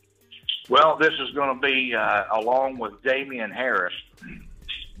 Well, this is going to be, along with Damian Harris,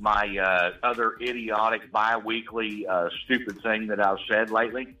 my other idiotic bi-weekly stupid thing that I've said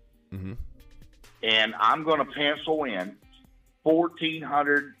lately. Mm-hmm. And I'm going to pencil in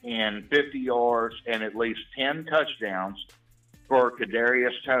 1,450 yards and at least 10 touchdowns for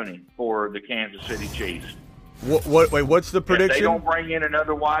Kadarius Toney for the Kansas City Chiefs. What's the prediction? If they don't bring in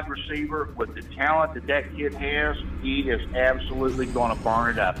another wide receiver with the talent that kid has, he is absolutely going to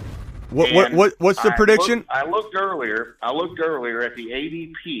burn it up. What's the prediction? I looked earlier at the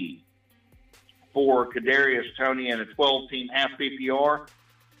ADP for Kadarius Toney in a 12-team half PPR,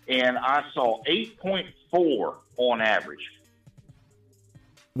 and I saw 8.4 on average.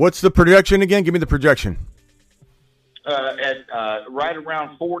 What's the projection again? Give me the projection. At right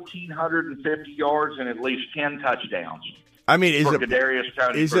around 1,450 yards and at least 10 touchdowns. I mean, Kadarius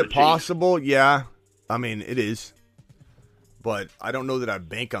Toney. Is it possible? Yeah, I mean it is. But I don't know that I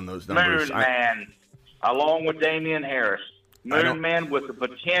bank on those numbers. Moon Man, along with Damian Harris. Moon Man with the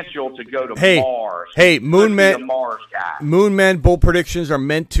potential to go to Mars. Hey, Moon Man. The Mars guy. Moon Man bold predictions are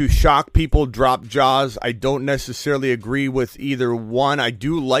meant to shock people, drop jaws. I don't necessarily agree with either one. I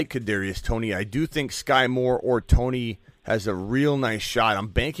do like Kadarius Toney. I do think Sky Moore or Toney has a real nice shot. I'm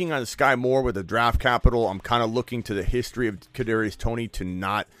banking on Sky Moore with the draft capital. I'm kind of looking to the history of Kadarius Toney to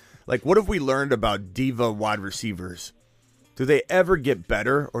not. Like, what have we learned about diva wide receivers? Do they ever get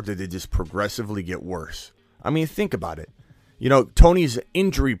better, or do they just progressively get worse? I mean, think about it. Toney's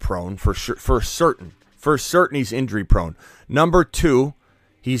injury prone for certain. For certain, he's injury prone. Number 2,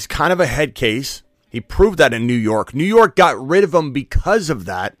 he's kind of a head case. He proved that in New York. New York got rid of him because of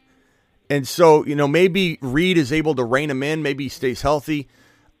that. And so, maybe Reed is able to rein him in. Maybe he stays healthy.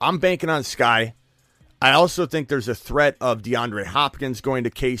 I'm banking on Sky. I also think there's a threat of DeAndre Hopkins going to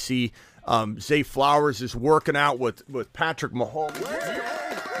KC. Zay Flowers is working out with Patrick Mahomes.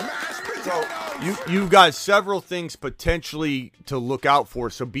 So you've got several things potentially to look out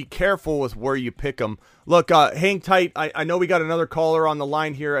for, so be careful with where you pick them. Look, hang tight. I know we got another caller on the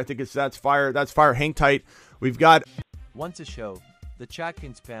line here. I think it's That's Fire. That's Fire. Hang tight. We've got... Once a show, the chat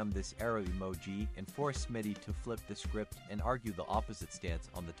can spam this arrow emoji and force Smitty to flip the script and argue the opposite stance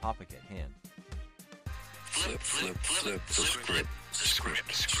on the topic at hand. Flip the script.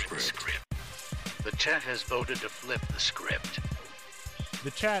 The chat has voted to flip the script.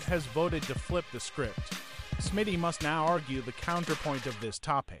 The chat has voted to flip the script. Smitty must now argue the counterpoint of this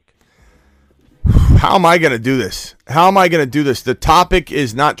topic. How am I going to do this? The topic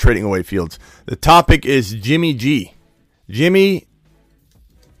is not trading away Fields. The topic is Jimmy G. Jimmy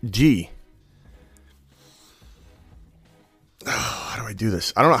G. How do I do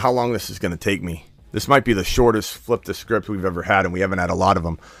this? I don't know how long this is going to take me. This might be the shortest flip the script we've ever had, and we haven't had a lot of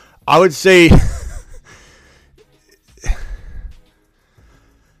them. I would say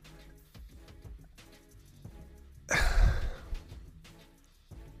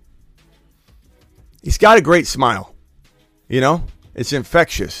he's got a great smile. You know? It's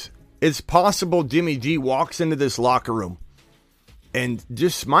infectious. It's possible Jimmy G walks into this locker room and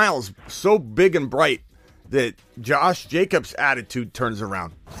just smiles so big and bright that Josh Jacobs' attitude turns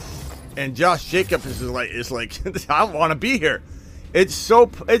around. And Josh Jacobs is like I want to be here. It's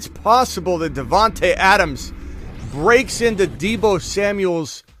possible that Davante Adams breaks into Deebo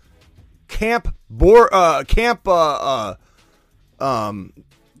Samuel's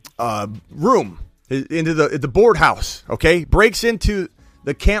room, into the board house, okay? Breaks into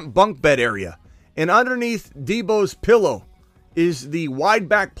the camp bunk bed area. And underneath Deebo's pillow is the wide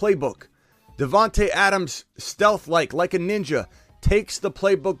back playbook. Davante Adams, stealth-like a ninja, takes the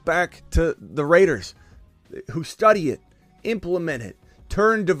playbook back to the Raiders, who study it, implement it,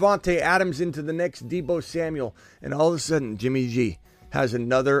 turn Davante Adams into the next Deebo Samuel, and all of a sudden Jimmy G has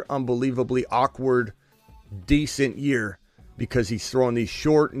another unbelievably awkward, decent year because he's throwing these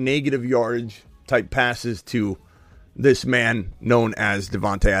short, negative yardage type passes to this man known as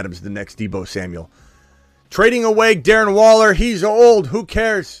Davante Adams, the next Deebo Samuel. Trading away Darren Waller, he's old, who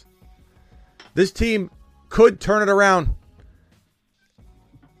cares? This team could turn it around.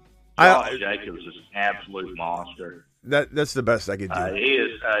 Josh Jacobs is an absolute monster. That's the best I could do. He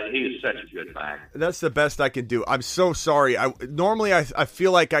is such a good back. That's the best I could do. I'm so sorry. Normally I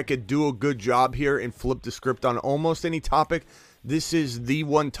feel like I could do a good job here and flip the script on almost any topic. This is the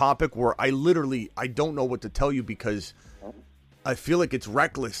one topic where I don't know what to tell you because I feel like it's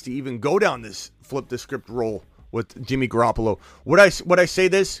reckless to even go down this flip the script role with Jimmy Garoppolo. Would I say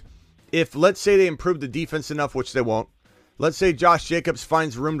this? If, let's say, they improve the defense enough, which they won't. Let's say Josh Jacobs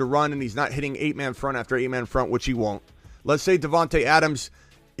finds room to run and he's not hitting 8-man front after 8-man front, which he won't. Let's say Davante Adams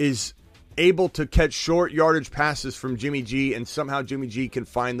is able to catch short yardage passes from Jimmy G and somehow Jimmy G can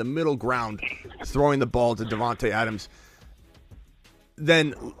find the middle ground throwing the ball to Davante Adams.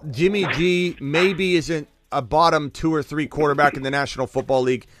 Then Jimmy G maybe isn't a bottom 2 or 3 quarterback in the National Football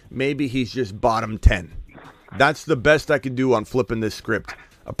League. Maybe he's just bottom 10. That's the best I can do on flipping this script.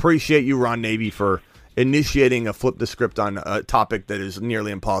 Appreciate you, Ron Navy, for initiating a flip the script on a topic that is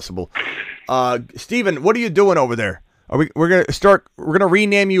nearly impossible. Steven, what are you doing over there? We're gonna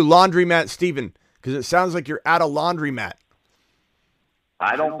rename you Laundromat Steven because it sounds like you're at a laundromat.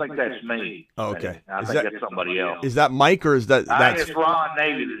 I don't think that's me. Oh, okay. I think that's somebody else. Is that Mike or is that? I think it's Ron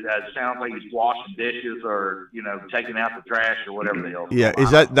Navy that sounds like he's washing dishes or taking out the trash or whatever the hell. Yeah,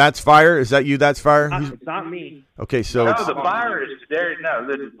 that's Fire? Is that you? That's Fire? It's not me. Okay, so no, the Fire is Kadarius. No,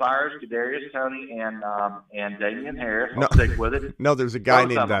 the Fire is Kadarius Toney and Damian Harris. I'll stick with it. No, there's a guy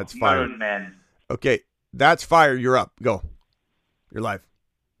named That's Fire. Okay, That's Fire. You're up. Go. You're live.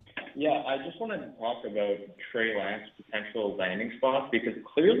 Yeah, I just wanted to talk about Trey Lance's potential landing spots because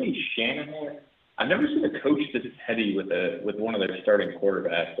clearly Shanahan, I've never seen a coach this heady with one of their starting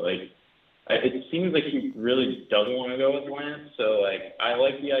quarterbacks. Like, it seems like he really doesn't want to go with Lance. So, I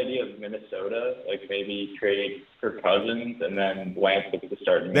like the idea of Minnesota, maybe trade for Cousins and then Lance gets to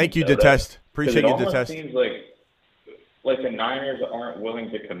start in Minnesota. Thank you, Detest. Appreciate you, Detest. It seems like the Niners aren't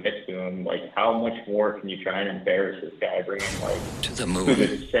willing to commit to him. How much more can you try and embarrass this guy? Bring him to the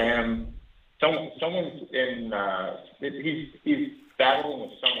moon. Sam, someone's in. He's battling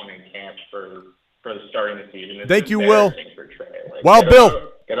with someone in camp for the starting the season. It's Thank you, Will. For Trey. Bill.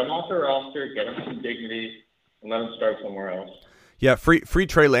 Get him off the roster. Get him some dignity, and let him start somewhere else. Yeah, free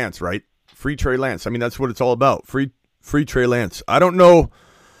Trey Lance, right? Free Trey Lance. I mean, that's what it's all about. Free Trey Lance. I don't know.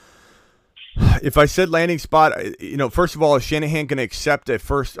 If I said landing spot, first of all, is Shanahan going to accept a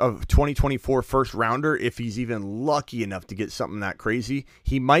 2024 first rounder if he's even lucky enough to get something that crazy?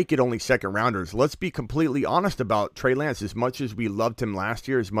 He might get only second rounders. Let's be completely honest about Trey Lance. As much as we loved him last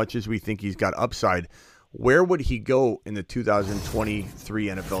year, as much as we think he's got upside, where would he go in the 2023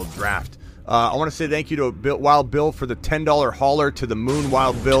 NFL draft? I want to say thank you to Wild Bill for the $10 hauler to the moon,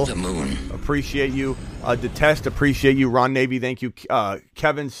 Wild Bill. To the moon. Appreciate you. Detest, appreciate you. Ron Navy, thank you.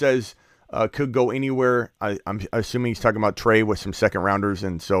 Kevin says, could go anywhere. I'm assuming he's talking about Trey with some second rounders,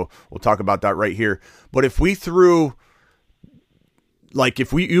 and so we'll talk about that right here. But if we threw,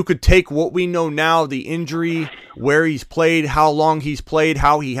 you could take what we know now, the injury, where he's played, how long he's played,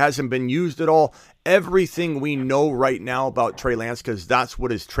 how he hasn't been used at all, everything we know right now about Trey Lance, because that's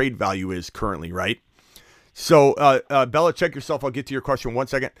what his trade value is currently, right? So, Bella, check yourself. I'll get to your question in 1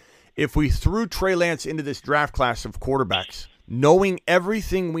 second. if we threw Trey Lance into this draft class of quarterbacks, knowing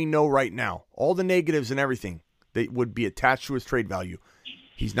everything we know right now, all the negatives and everything that would be attached to his trade value,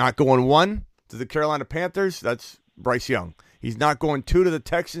 he's not going 1 to the Carolina Panthers. That's Bryce Young. He's not going 2 to the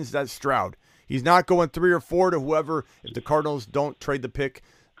Texans. That's Stroud. He's not going 3 or 4 to whoever, if the Cardinals don't trade the pick,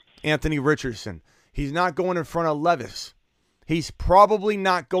 Anthony Richardson. He's not going in front of Levis. He's probably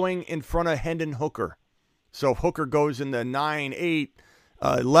not going in front of Hendon Hooker. So if Hooker goes in the 9, 8,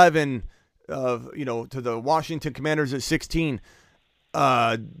 11, to the Washington Commanders at 16,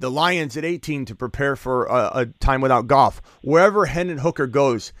 the Lions at 18 to prepare for a time without Goff. Wherever Hendon Hooker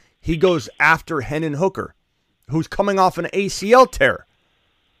goes, he goes after Hendon Hooker, who's coming off an ACL tear.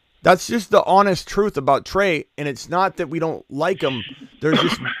 That's just the honest truth about Trey, and it's not that we don't like him. There's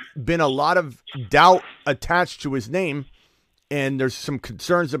just been a lot of doubt attached to his name, and there's some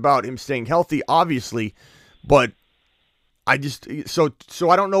concerns about him staying healthy, obviously, but I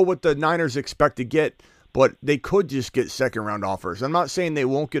don't know what the Niners expect to get, but they could just get second-round offers. I'm not saying they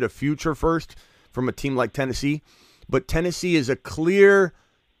won't get a future first from a team like Tennessee, but Tennessee is a clear,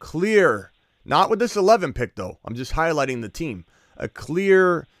 not with this 11 pick, though. I'm just highlighting the team. A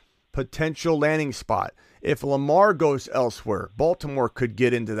clear potential landing spot. If Lamar goes elsewhere, Baltimore could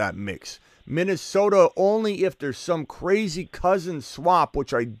get into that mix. Minnesota only if there's some crazy cousin swap,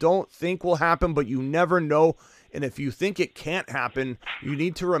 which I don't think will happen, but you never know. And if you think it can't happen, you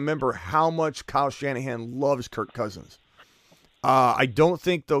need to remember how much Kyle Shanahan loves Kirk Cousins. I don't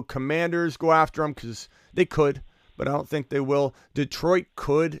think the Commanders go after him because they could, but I don't think they will. Detroit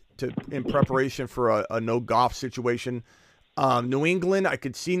could in preparation for a no Goff situation. New England, I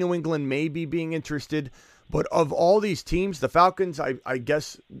could see New England maybe being interested. But of all these teams, the Falcons, I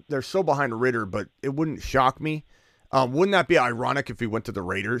guess they're so behind Ritter, but it wouldn't shock me. Wouldn't that be ironic if he went to the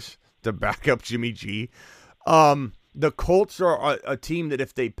Raiders to back up Jimmy G? The Colts are a team that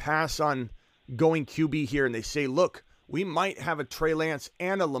if they pass on going QB here and they say, look, we might have a Trey Lance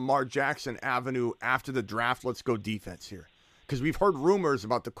and a Lamar Jackson avenue after the draft, let's go defense here. Because we've heard rumors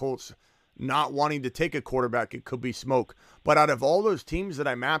about the Colts not wanting to take a quarterback. It could be smoke. But out of all those teams that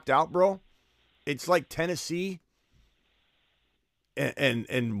I mapped out, bro, it's like Tennessee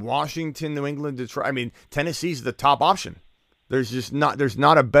and Washington, New England, Detroit. I mean, Tennessee's the top option. There's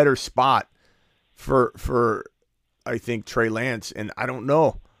not a better spot for I think Trey Lance, and I don't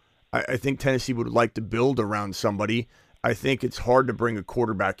know. I think Tennessee would like to build around somebody. I think it's hard to bring a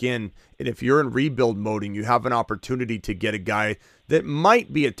quarterback in, and if you're in rebuild mode and you have an opportunity to get a guy that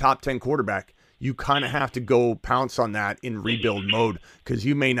might be a top 10 quarterback, you kind of have to go pounce on that in rebuild mode because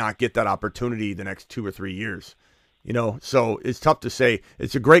you may not get that opportunity the next 2 or 3 years. So it's tough to say.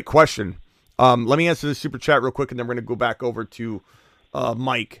 It's a great question. Let me answer the super chat real quick, and then we're going to go back over to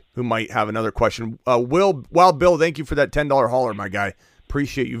Mike, who might have another question. Bill, thank you for that $10 hauler, my guy.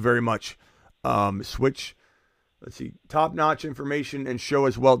 Appreciate you very much. Switch. Let's see. Top-notch information and show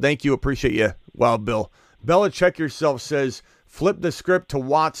as well. Thank you. Appreciate you, Wild Bill. Belichick yourself says, flip the script to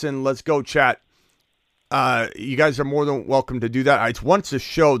Watson. Let's go, chat. You guys are more than welcome to do that. It's once a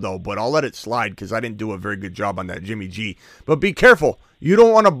show, though, but I'll let it slide because I didn't do a very good job on that Jimmy G. But be careful. You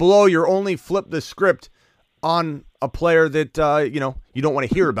don't want to blow your only flip the script on a player that, you don't want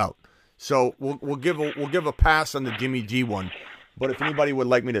to hear about. So we'll give a pass on the Jimmy G one. But if anybody would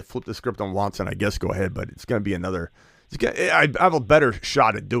like me to flip the script on Watson, I guess go ahead. But it's going to be I have a better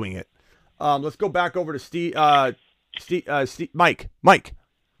shot at doing it. Let's go back over to Mike.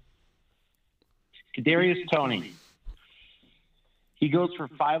 Kadarius Toney. He goes for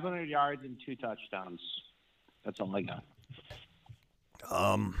 500 yards and 2 touchdowns. That's all I got.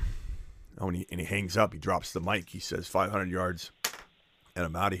 And he hangs up. He drops the mic. He says 500 yards, and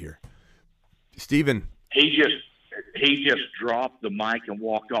I'm out of here. Steven. He just dropped the mic and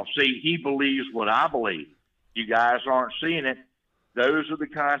walked off. See, he believes what I believe. You guys aren't seeing it. Those are the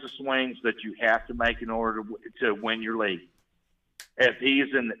kinds of swings that you have to make in order to win your league. If he's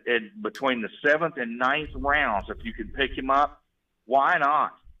in between the 7th and 9th rounds, if you can pick him up, why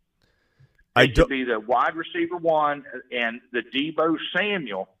not? He could be the wide receiver 1 and the Deebo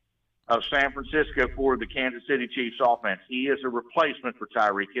Samuel of San Francisco for the Kansas City Chiefs offense. He is a replacement for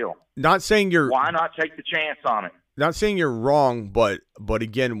Tyreek Hill. Not saying you're. Why not take the chance on it? Not saying you're wrong, but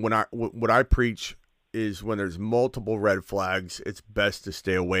again, what I preach is when there's multiple red flags, it's best to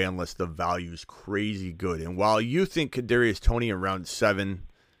stay away unless the value is crazy good. And while you think Kadarius Toney around 7,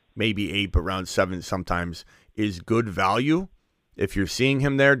 maybe 8, but around 7 sometimes is good value, if you're seeing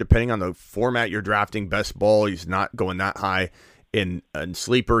him there, depending on the format you're drafting, best ball, he's not going that high. In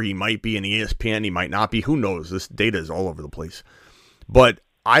Sleeper, he might be in ESPN, he might not be. Who knows? This data is all over the place. But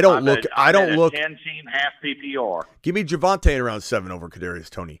I don't I'm look. at- I I'm don't at a look. 10-team half PPR. Give me Javonte in round 7 over Kadarius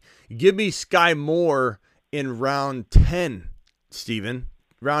Toney. Give me Sky Moore in round 10, Steven.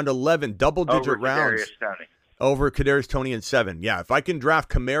 Round 11, double-digit Over rounds. Kadarius Toney. Over Kadarius Toney in 7. Yeah, if I can draft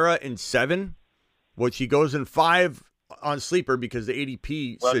Kamara in 7, which he goes in 5 on sleeper because the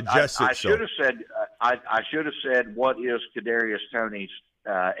ADP suggests I it. should have said. I should have said what is Kadarius Toney's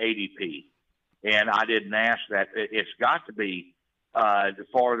ADP, and I didn't ask that. It's got to be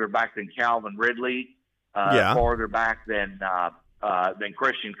farther back than Calvin Ridley, farther back than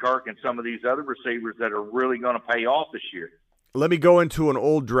Christian Kirk and some of these other receivers that are really going to pay off this year. Let me go into an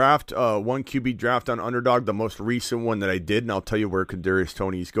old draft, one QB draft on Underdog, the most recent one that I did, and I'll tell you where Kadarius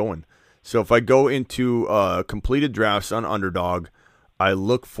Toney is going. So if I go into completed drafts on Underdog, I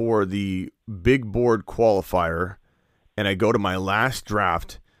look for the big board qualifier, and I go to my last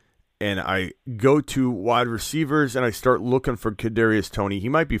draft, and I go to wide receivers, and I start looking for Kadarius Toney. He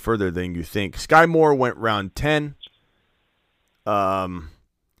might be further than you think. Sky Moore went round 10. Kadarius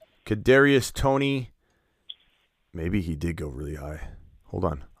Toney, maybe he did go really high. Hold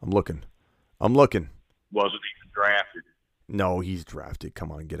on. I'm looking. Wasn't even drafted. No, he's drafted.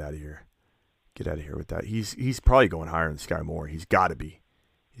 Come on, get out of here. Get out of here with that. He's probably going higher than Sky Moore. He's got to be.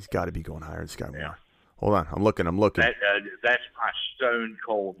 He's got to be going higher than Sky Moore. Yeah. Hold on. I'm looking. That's my stone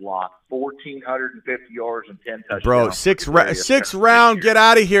cold lock. 1,450 yards and 10 touchdowns. Bro, six round. Get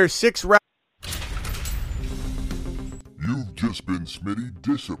out of here. 6 round. You've just been Smitty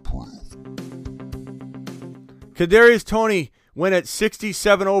disapproved. Kadarius Toney went at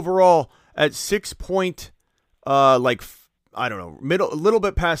 67 overall at 6 point, I don't know, a little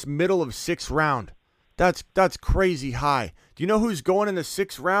bit past middle of 6th round. That's crazy high. Do you know who's going in the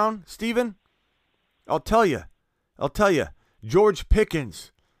 6th round, Steven? I'll tell you. George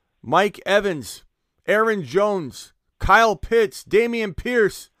Pickens, Mike Evans, Aaron Jones, Kyle Pitts, Damian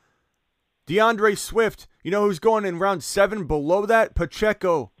Pierce, DeAndre Swift. You know who's going in round 7 below that?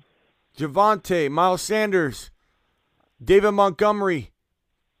 Pacheco, Javonte, Miles Sanders, David Montgomery.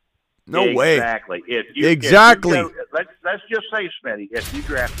 No way. Exactly. Exactly. Let's just say, Smitty, if you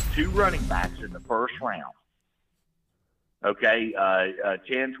drafted 2 running backs in the first round, okay,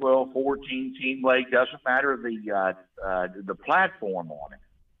 10, 12, 14 team league, doesn't matter the platform on it.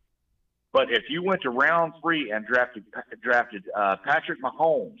 But if you went to round 3 and drafted Patrick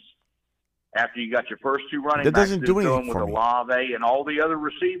Mahomes after you got your first 2 running backs, doesn't do anything with for me. Olave and all the other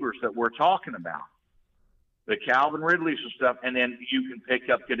receivers that we're talking about, the Calvin Ridleys and stuff, and then you can pick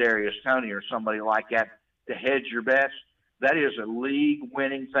up Kadarius Toney or somebody like that to hedge your bets. That is a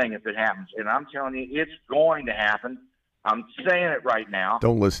league-winning thing if it happens. And I'm telling you, it's going to happen. I'm saying it right now.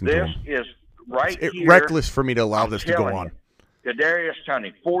 Don't listen to him. This is here. Reckless for me to allow this to go on. Kadarius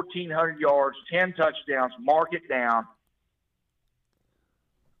Toney, 1,400 yards, 10 touchdowns. Mark it down.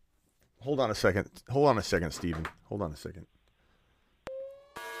 Hold on a second, Steven. Hold on a second.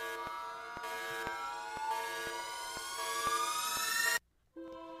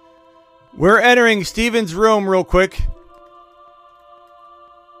 We're entering Steven's room real quick.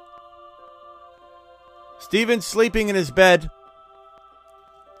 Steven's sleeping in his bed.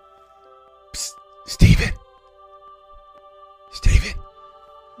 Psst, Steven.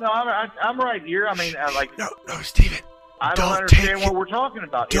 No, I'm right here. I mean, No, Steven. I don't understand what we're talking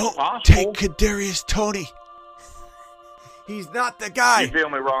about. Don't it's take possible. Kadarius Toney. He's not the guy. You feel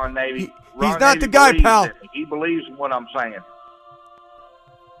me, Ron Navy? He's not the guy, pal. He believes in what I'm saying.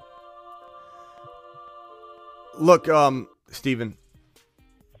 Look, Steven.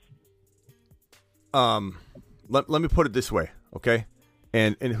 Let me put it this way, okay?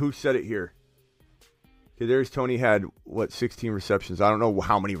 And who said it here? Kadarius Toney had 16 receptions. I don't know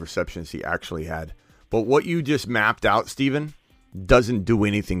how many receptions he actually had, but what you just mapped out, Steven, doesn't do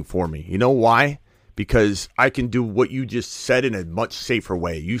anything for me. You know why? Because I can do what you just said in a much safer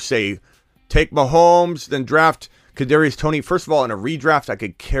way. You say, take Mahomes, then draft Kadarius Toney. First of all, in a redraft, I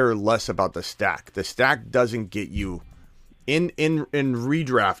could care less about the stack. The stack doesn't get you in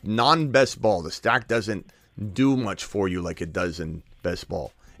redraft, non-best ball. The stack doesn't do much for you like it does in best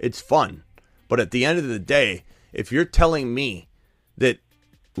ball. It's fun. But at the end of the day, if you're telling me that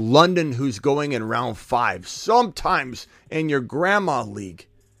London, who's going in round 5, sometimes in your grandma league,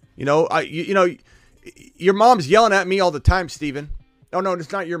 your mom's yelling at me all the time, Steven. Oh no,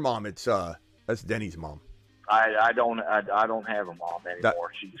 it's not your mom. It's that's Denny's mom. I don't have a mom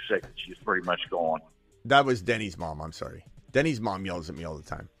anymore. She's sick. She's pretty much gone. That was Denny's mom. I'm sorry. Denny's mom yells at me all the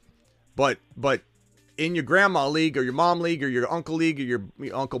time. But in your grandma league or your mom league or your uncle league or your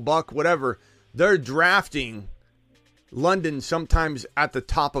Uncle Buck, whatever, they're drafting London sometimes at the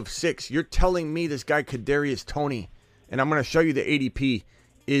top of 6. You're telling me this guy Kadarius Toney, and I'm going to show you the ADP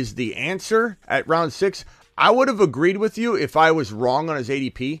is the answer at round 6. I would have agreed with you if I was wrong on his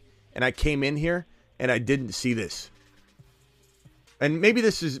ADP and I came in here and I didn't see this. And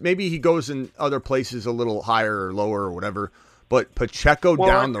maybe he goes in other places a little higher or lower or whatever. But Pacheco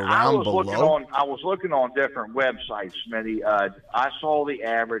down the round below. I was looking on different websites, Smitty. I saw the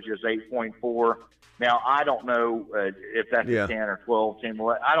average is 8.4. Now, I don't know if that's a 10 or 12, 10,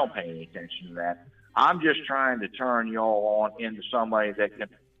 11. I don't pay any attention to that. I'm just trying to turn y'all on into somebody that can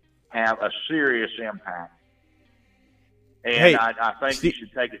have a serious impact. And I think you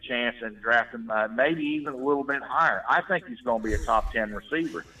should take a chance and draft him maybe even a little bit higher. I think he's going to be a top 10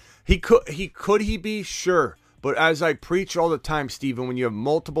 receiver. He could be? Sure. But as I preach all the time, Steven, when you have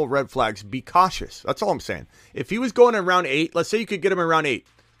multiple red flags, be cautious. That's all I'm saying. If he was going in round 8, let's say you could get him in round 8.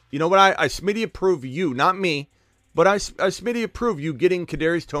 You know what? I Smitty approve you, not me, but I Smitty approve you getting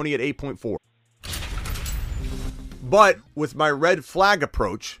Kadarius Toney at 8.4. But with my red flag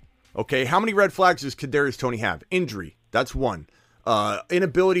approach, okay, how many red flags does Kadarius Toney have? Injury, that's one.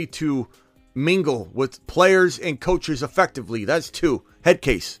 Inability to mingle with players and coaches effectively, that's 2. Head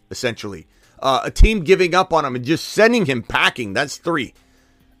case, essentially. A team giving up on him and just sending him packing, that's 3.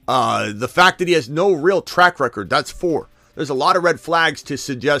 The fact that he has no real track record, that's 4. There's a lot of red flags to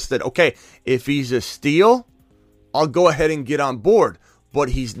suggest that, okay, if he's a steal, I'll go ahead and get on board. But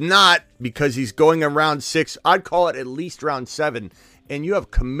he's not, because he's going in round 6. I'd call it at least round 7. And you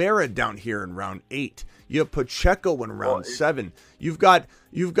have Kamara down here in round 8. You have Pacheco in round 7. You've got.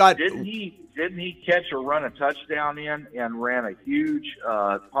 Didn't he catch or run a touchdown in and ran a huge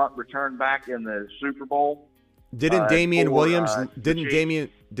punt return back in the Super Bowl? Didn't Damian Williams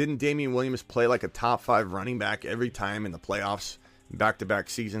play like a top 5 running back every time in the playoffs, back-to-back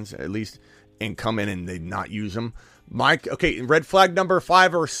seasons at least, and come in and they not use him? Mike, okay, red flag number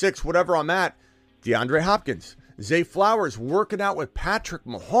 5 or 6, whatever I'm at, DeAndre Hopkins. Zay Flowers working out with Patrick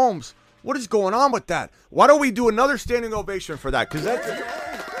Mahomes. What is going on with that? Why don't we do another standing ovation for that? Because that's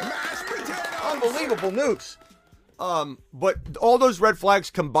unbelievable news. But all those red flags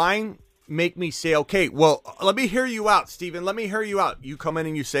combined make me say, okay, well, let me hear you out, Steven. Let me hear you out. You come in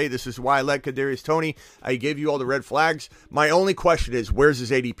and you say, this is why I led Kadarius Toney. I gave you all the red flags. My only question is, where's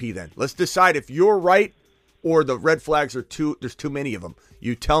his ADP then? Let's decide if you're right or the red flags are there's too many of them.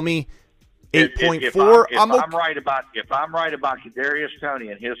 You tell me 8.4. If I'm right about Kadarius Toney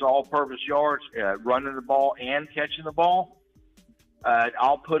and his all-purpose yards, running the ball and catching the ball,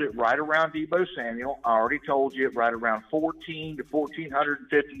 I'll put it right around Deebo Samuel. I already told you, right around 14 to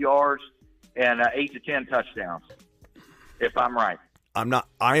 1,450 yards and 8 to 10 touchdowns. If I'm right,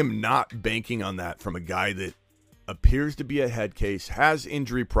 I am not banking on that from a guy that appears to be a head case, has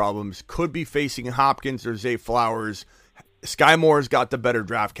injury problems, could be facing Hopkins or Zay Flowers. Sky Moore's got the better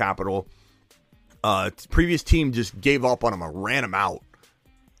draft capital. Previous team just gave up on him and ran him out.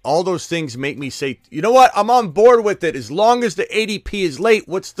 All those things make me say, you know what? I'm on board with it. As long as the ADP is late,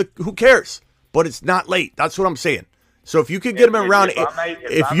 who cares? But it's not late. That's what I'm saying. So if you could get him around,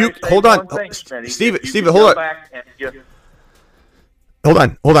 hold on, Steven,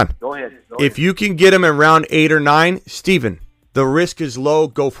 hold on. Go ahead. If you can get him around 8 or 9, Steven, the risk is low.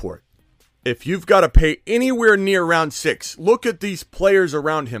 Go for it. If you've got to pay anywhere near round 6, look at these players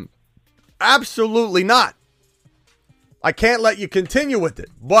around him. Absolutely not. I can't let you continue with it.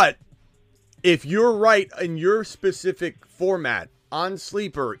 But if you're right in your specific format on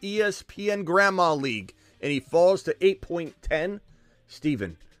Sleeper, ESPN Grandma League, and he falls to 8.10,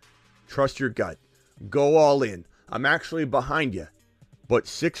 Steven, trust your gut. Go all in. I'm actually behind you. But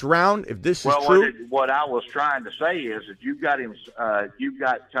 6th round, if this is true. What I was trying to say is that you've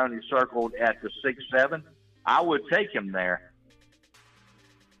got Toney circled at the 6-7. I would take him there.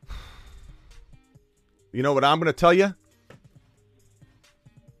 You know what I'm going to tell you?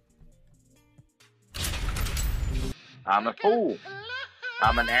 I'm a fool.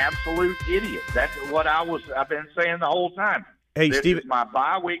 I'm an absolute idiot. That's what I've been saying the whole time. Hey, this Steven. is my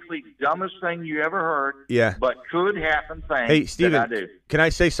bi-weekly dumbest thing you ever heard. Yeah. But could happen thing. Hey, Steven, that I do. Can I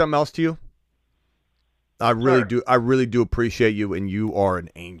say something else to you? I really do. I really do appreciate you, and you are an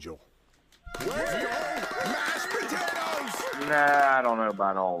angel. Nah, I don't know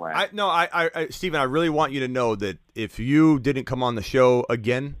about all that. Steven, I really want you to know that if you didn't come on the show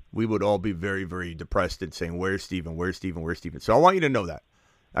again, we would all be very, very depressed and saying, "Where's Steven? Where's Steven? Where's Steven?" So I want you to know that.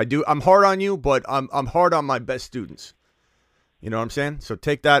 I do. I'm hard on you, but I'm hard on my best students. You know what I'm saying? So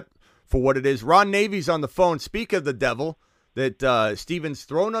take that for what it is. Ron Navy's on the phone. Speak of the devil that Steven's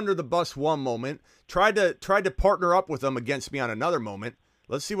thrown under the bus one moment, tried to partner up with him against me on another moment.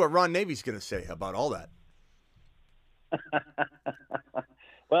 Let's see what Ron Navy's going to say about all that.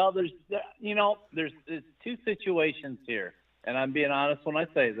 Well, there's 2 situations here. and I'm being honest when I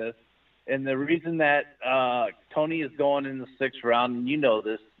say this, and the reason that Tony is going in the 6th round, and you know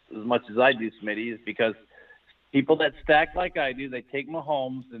this as much as I do, Smitty, is because people that stack like I do, they take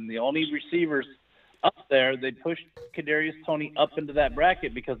Mahomes, and the only receivers up there, they push Kadarius Toney up into that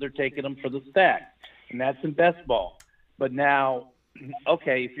bracket because they're taking him for the stack, and that's in best ball. But now,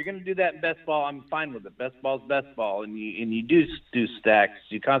 okay, if you're going to do that in best ball, I'm fine with it. Best ball's best ball, and you do stacks.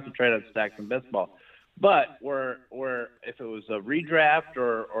 You concentrate on stacks in best ball. But where if it was a redraft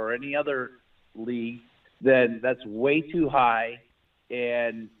or any other league, then that's way too high,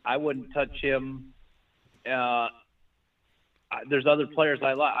 and I wouldn't touch him. There's other players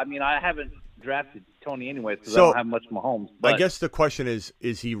I like. I mean, I haven't drafted Tony anyway, so I don't have much Mahomes. But I guess the question is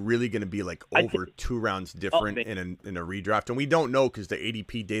he really going to be like over 2 rounds different in a redraft? And we don't know because the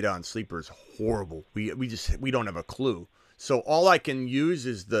ADP data on Sleeper is horrible. We don't have a clue. So all I can use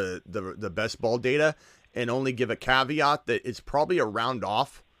is the best ball data and only give a caveat that it's probably a round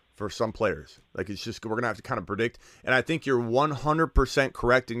off for some players. Like it's just, we're going to have to kind of predict. And I think you're 100%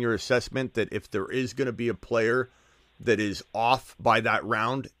 correct in your assessment that if there is going to be a player that is off by that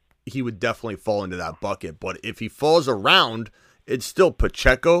round, he would definitely fall into that bucket. But if he falls around, it's still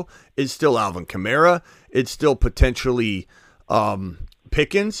Pacheco, it's still Alvin Kamara, it's still potentially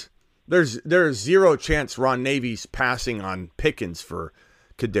Pickens. There's zero chance Ron Navy's passing on Pickens for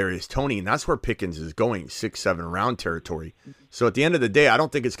Kadarius Toney, and that's where Pickens is going, 6-7 round territory. So at the end of the day, I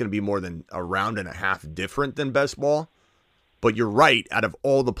don't think it's going to be more than a round and a half different than best ball. But you're right, out of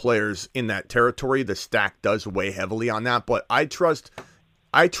all the players in that territory, the stack does weigh heavily on that. But I trust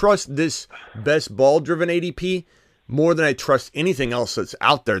this best ball driven ADP more than I trust anything else that's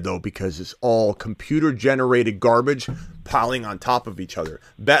out there, though, because it's all computer generated garbage piling on top of each other.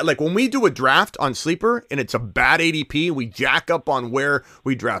 Like when we do a draft on Sleeper and it's a bad ADP, we jack up on where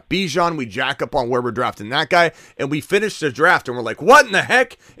we draft Bijan, we jack up on where we're drafting that guy, and we finish the draft and we're like, what in the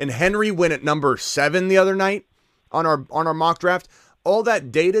heck? And Henry went at number 7 the other night on our mock draft. All that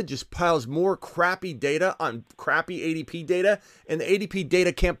data just piles more crappy data on crappy ADP data, and the ADP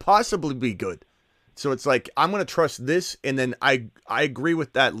data can't possibly be good. So it's like, I'm going to trust this, and then I agree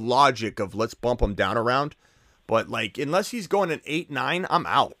with that logic of let's bump him down around. But like, unless he's going at 8-9, I'm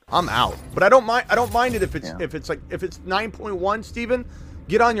out. But I don't mind it if it's 9.1, Steven,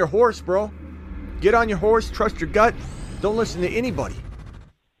 get on your horse, bro. Get on your horse, trust your gut. Don't listen to anybody.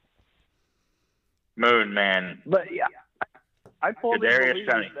 Moon man. But yeah, I fully believe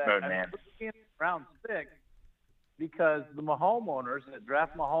Moon man. In round 6 because the Mahomes owners that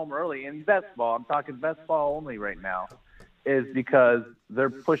draft Mahomes early in best ball, I'm talking best ball only right now, is because they're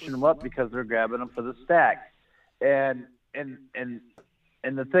pushing him up because they're grabbing him for the stack. And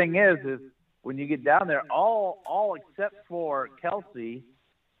the thing is when you get down there, all except for Kelsey,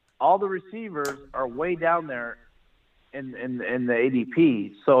 all the receivers are way down there in the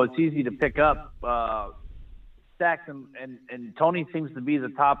ADP, so it's easy to pick up stacks, and Tony seems to be the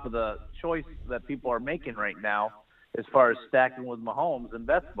top of the choice that people are making right now as far as stacking with Mahomes in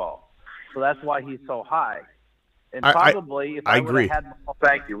best ball. So that's why he's so high. And probably if I agree. Had Mahomes,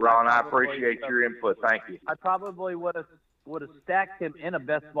 thank you, Ron. I appreciate your input. Thank you. I probably would have stacked him in a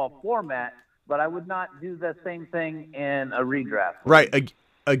best ball format, but I would not do the same thing in a redraft. Right.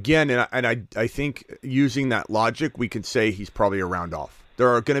 Again, and I think using that logic, we could say he's probably a round off. There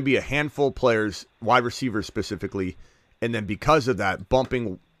are going to be a handful of players, wide receivers specifically, and then because of that,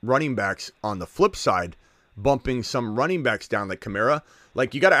 bumping running backs on the flip side, bumping some running backs down like Kamara.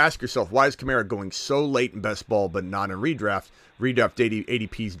 Like, you got to ask yourself, why is Kamara going so late in best ball but not in redraft? Redraft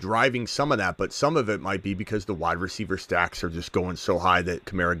ADP is driving some of that, but some of it might be because the wide receiver stacks are just going so high that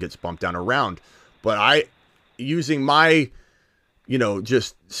Kamara gets bumped down a round. But using my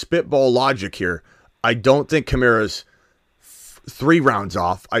just spitball logic here, I don't think Kamara's 3 rounds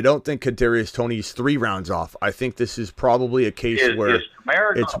off. I don't think Kadarius Toney's 3 rounds off. I think this is probably a case where it's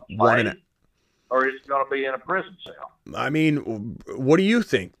one or it's going to be in a prison cell. I mean, what do you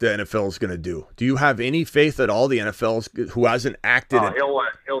think the NFL is going to do? Do you have any faith at all the NFL's who hasn't acted?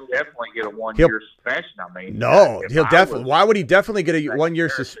 He'll definitely get a 1-year suspension. I mean, no, he'll definitely. Why would he definitely get a 1-year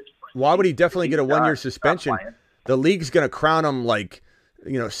suspension? Why would he definitely get a 1-year suspension? The league's going to crown him like,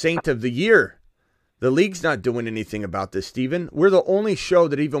 Saint of the Year. The league's not doing anything about this, Steven. We're the only show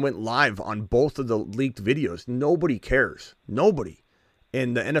that even went live on both of the leaked videos. Nobody cares. Nobody.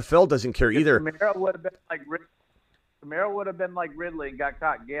 And the NFL doesn't care either. Kamara would have been like Ridley and got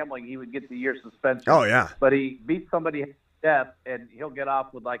caught gambling, he would get the year suspension. Oh, yeah. But he beat somebody to death, and he'll get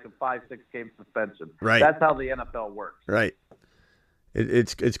off with like a 5-6 game suspension. Right. That's how the NFL works. Right.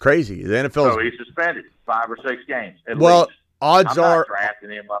 It's crazy. The NFL. So he's suspended 5 or 6 games. Well, least. Odds I'm are not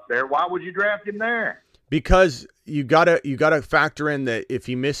drafting him up there. Why would you draft him there? Because you gotta factor in that if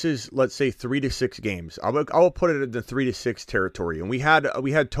he misses, let's say 3 to 6 games, I will put it in the 3 to 6 territory. And we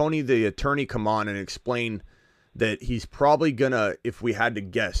had Tony the attorney come on and explain that he's probably gonna, if we had to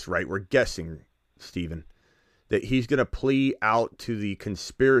guess, right? We're guessing, Steven, that he's gonna plea out to the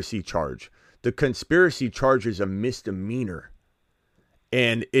conspiracy charge. The conspiracy charge is a misdemeanor.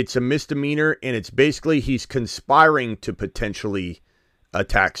 And it's a misdemeanor, and it's basically he's conspiring to potentially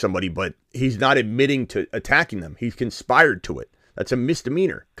attack somebody, but he's not admitting to attacking them. He's conspired to it. That's a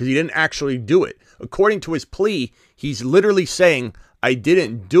misdemeanor because he didn't actually do it. According to his plea, he's literally saying, "I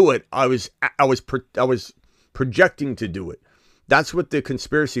didn't do it. I was projecting to do it." That's what the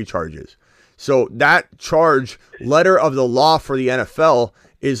conspiracy charge is. So that charge, letter of the law for the NFL,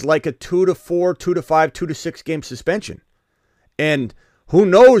 is like a 2 to 4, 2 to 5, 2 to 6 game suspension. And who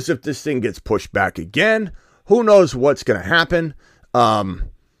knows if this thing gets pushed back again? Who knows what's going to happen? I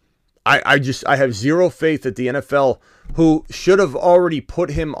have zero faith that the NFL, who should have already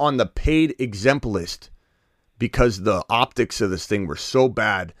put him on the paid exempt list because the optics of this thing were so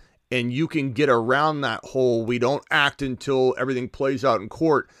bad, and you can get around that whole we don't act until everything plays out in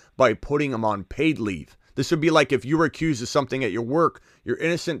court by putting him on paid leave. This would be like if you were accused of something at your work, you're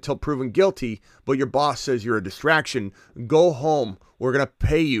innocent till proven guilty, but your boss says you're a distraction. Go home. We're going to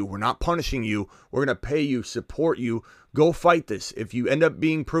pay you. We're not punishing you. We're going to pay you, support you. Go fight this. If you end up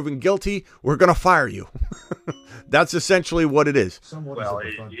being proven guilty, we're going to fire you. That's essentially what it is. Well,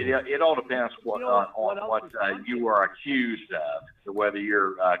 it all depends on what you are accused of, whether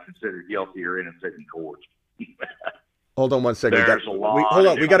you're considered guilty or innocent in court. Hold on one second. Hold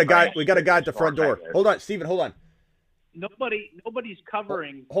on. We got a guy at the front door. Hold on, Steven. Hold on. Nobody's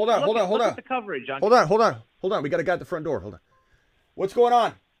covering. Hold on. Look at the coverage. Hold on. We got a guy at the front door. Hold on. What's going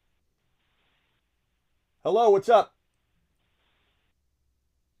on? Hello, what's up?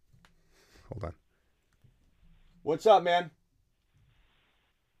 Hold on. What's up, man?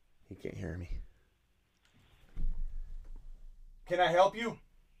 He can't hear me. Can I help you?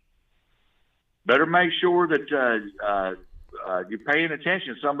 Better make sure that you're paying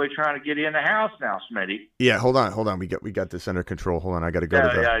attention. Somebody's trying to get in the house now, Smitty. Yeah, hold on. We got this under control. Hold on, I got to go.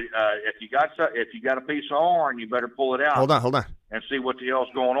 If you got a piece of iron, you better pull it out. Hold on. And see what the hell's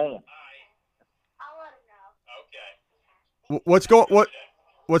going on. Okay. What's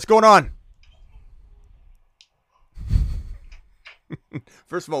going on?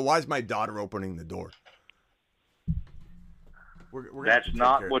 First of all, why is my daughter opening the door? That's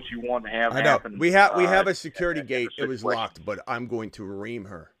not what you want to have I know. happen. We have a security gate. It was locked, but I'm going to ream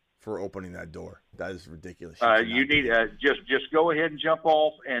her for opening that door. That is ridiculous. You need just go ahead and jump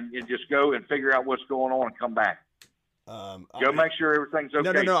off and just go and figure out what's going on and come back. Make sure everything's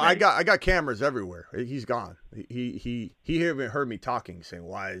okay. No. I got cameras everywhere. He's gone. He even heard me talking, saying,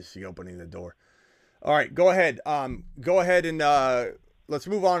 "Why is he opening the door?" All right, go ahead. Go ahead and let's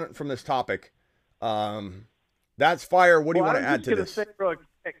move on from this topic. That's fire. What do you want to add to this?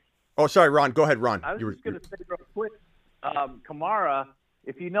 Oh, sorry, Ron. Go ahead, Ron. I was just going to say real quick, Kamara,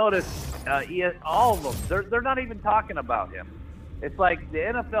 if you notice, all of them, they're not even talking about him. It's like the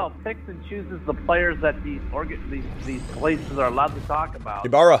NFL picks and chooses the players that these places are allowed to talk about.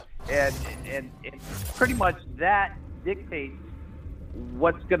 Ibarra. And pretty much that dictates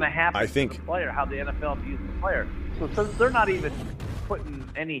what's going to happen to the player, how the NFL views the player. So since they're not even putting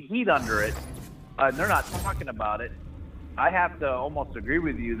any heat under it, and they're not talking about it, I have to almost agree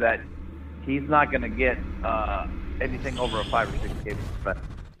with you that he's not going to get anything over a 5 or 6 game suspension,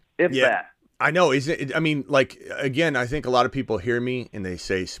 if that. I know. I mean, like, again, I think a lot of people hear me and they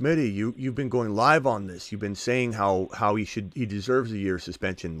say, Smitty, you've been going live on this. You've been saying how he deserves a year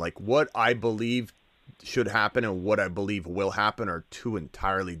suspension. Like, what I believe should happen and what I believe will happen are two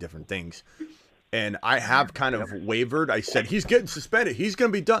entirely different things. And I have kind of wavered. I said, he's getting suspended. He's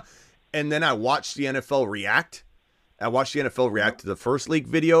going to be done. And then I watched the NFL react. I watched the NFL react to the first leak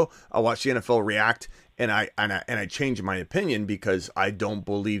video. I watched the NFL react, and I changed my opinion because I don't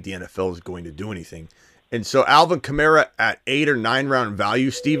believe the NFL is going to do anything. And so Alvin Kamara at 8 or 9 round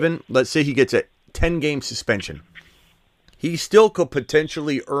value, Steven, let's say he gets a 10-game suspension. He still could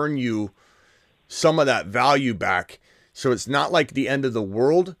potentially earn you some of that value back. So it's not like the end of the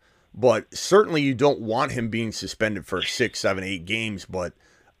world, but certainly you don't want him being suspended for 6, 7, 8 games, but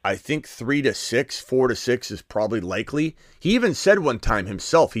I think 3 to 6, 4 to 6 is probably likely. He even said one time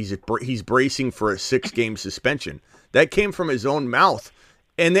himself he's bracing for a 6-game suspension. That came from his own mouth,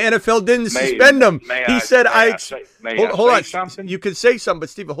 and the NFL didn't suspend him. He said, "Hold on, something? You can say something, but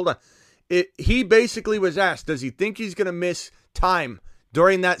Steven, hold on." He basically was asked, "Does he think he's going to miss time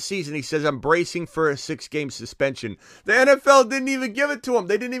During that season, he says, I'm bracing for a 6-game suspension. The NFL didn't even give it to him.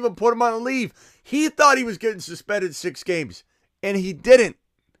 They didn't even put him on leave. He thought he was getting suspended 6 games, and he didn't.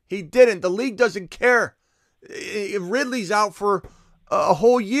 He didn't. The league doesn't care. Ridley's out for a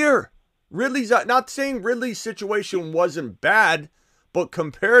whole year. Ridley's out. Not saying Ridley's situation wasn't bad, but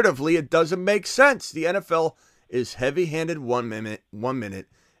comparatively, it doesn't make sense. The NFL is heavy-handed one minute,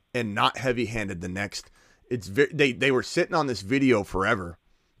 and not heavy-handed the next. They were sitting on this video forever.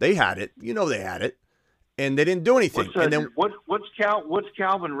 They had it. They had it. And they didn't do anything. What's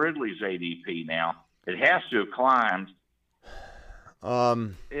Calvin Ridley's ADP now? It has to have climbed.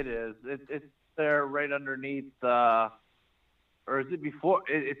 It is. It's there right underneath, or is it before?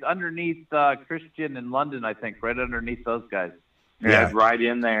 It's underneath Christian and London, I think, right underneath those guys. Yeah, right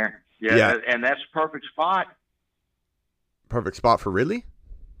in there. Yeah, and that's a perfect spot. Perfect spot for Ridley?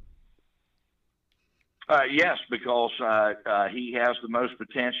 Yes, because he has the most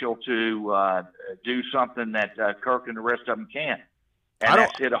potential to do something that Kirk and the rest of them can't, and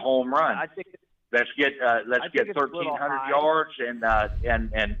that's hit a home run. Let's get 1,300 yards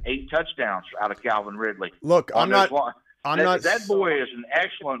and 8 touchdowns out of Calvin Ridley. Look, that boy is an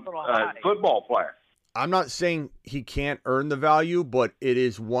excellent football player. I'm not saying he can't earn the value, but it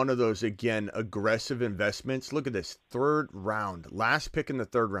is one of those, again, aggressive investments. Look at this, 3rd round, last pick in the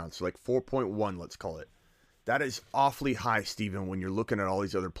 3rd round, so like 4.1, let's call it. That is awfully high, Steven, when you're looking at all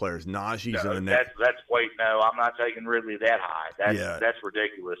these other players. Najee's in the net. No, I'm not taking Ridley that high. That's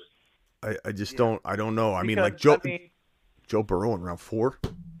ridiculous. I just don't know. I mean, like Joe Burrow in round 4? Oh,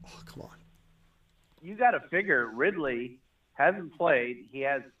 come on. You got to figure Ridley hasn't played. He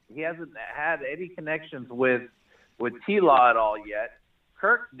hasn't had any connections with T-Law at all yet.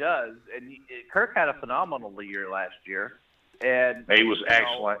 Kirk does, and Kirk had a phenomenal year last year. And he was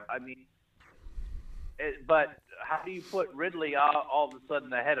excellent. But how do you put Ridley all of a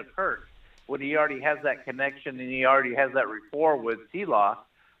sudden ahead of Kirk when he already has that connection and he already has that rapport with T-Law?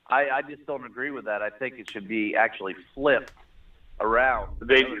 I just don't agree with that. I think it should be actually flipped around.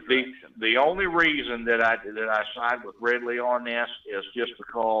 The only reason that I side with Ridley on this is just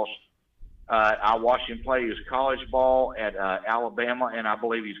because I watched him play his college ball at Alabama, and I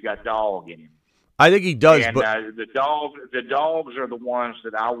believe he's got dog in him. I think he does, and, but the dogs are the ones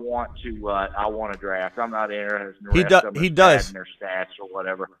that I want to draft. I'm not interested in the rest of them padding their stats or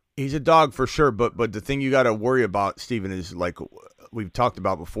whatever. He's a dog for sure, but the thing you got to worry about, Steven, is like we've talked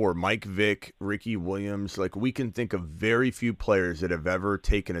about before, Mike Vick, Ricky Williams. Like, we can think of very few players that have ever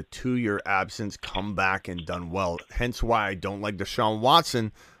taken a 2-year absence, come back, and done well. Hence why I don't like Deshaun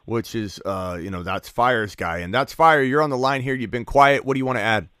Watson, which is that's Fire's guy, and that's Fire. You're on the line here. You've been quiet. What do you want to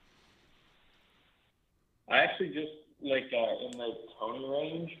add? I actually just like in the Tony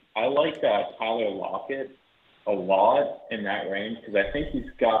range. I like Tyler Lockett a lot in that range because I think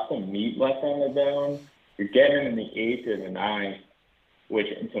he's got some meat left on the bone. You're getting him in the 8th or the 9th, which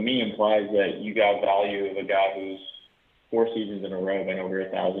to me implies that you got value of a guy who's 4 seasons in a row been over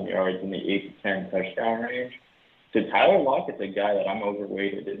 1,000 yards in the 8 to 10 touchdown range. So Tyler Lockett's a guy that I'm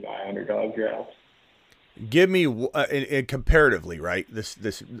overweighted in my underdog drafts. Give me comparatively, right?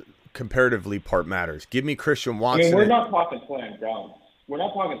 This comparatively part matters. Give me Christian Watson. I mean, we're not talking slam dunks. But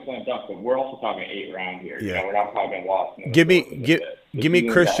we're also talking 8th round here. Yeah. We're not talking Watson. Give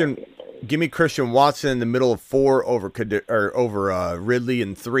me Christian Watson in the middle of 4 over Ridley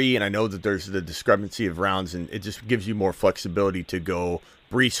in 3, and I know that there's the discrepancy of rounds, and it just gives you more flexibility to go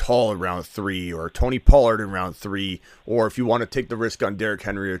Breece Hall in round 3 or Tony Pollard in round 3, or if you want to take the risk on Derrick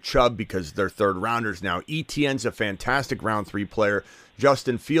Henry or Chubb because they're 3rd rounders now. ETN's a fantastic round 3 player.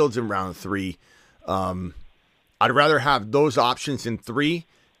 Justin Fields in round 3. I'd rather have those options in 3,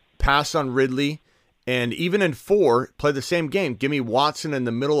 pass on Ridley, and even in 4, play the same game. Give me Watson in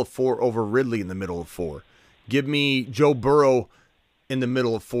the middle of 4 over Ridley in the middle of 4. Give me Joe Burrow in the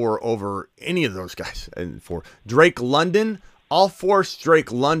middle of 4 over any of those guys in 4. Drake London, I'll force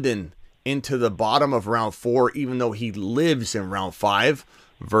Drake London into the bottom of round 4, even though he lives in round 5,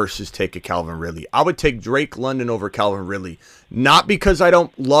 versus take a Calvin Ridley. I would take Drake London over Calvin Ridley, not because I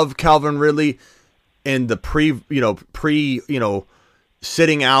don't love Calvin Ridley in the pre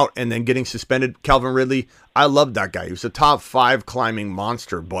sitting out and then getting suspended. Calvin Ridley, I love that guy. He was a top 5 climbing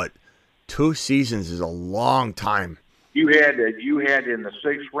monster, but 2 seasons is a long time. You had in the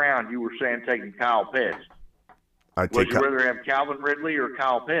 6th round, you were saying taking Kyle Pitts. Would you rather have Calvin Ridley or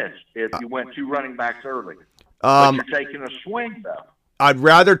Kyle Pitts if you went 2 running backs early? But you're taking a swing, though. I'd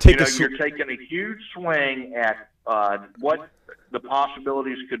rather take you're taking a huge swing at what the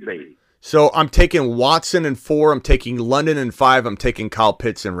possibilities could be. So I'm taking Watson in 4. I'm taking London in 5. I'm taking Kyle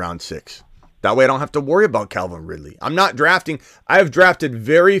Pitts in round 6. That way I don't have to worry about Calvin Ridley. I'm not drafting. I have drafted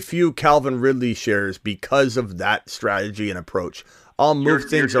very few Calvin Ridley shares because of that strategy and approach. I'll move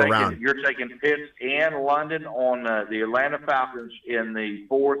things around. You're taking Pitts and London on the Atlanta Falcons in the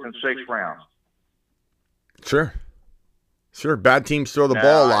 4th and 6th rounds. Sure. Bad teams throw the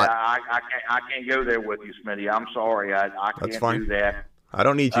ball a lot. I can't go there with you, Smitty. I'm sorry. I That's can't fine. do that. I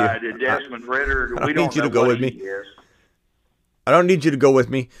don't need you. Desmond Ridder, I we don't need you to go with me. Is. I don't need you to go with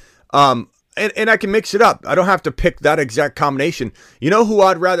me. And I can mix it up. I don't have to pick that exact combination. You know who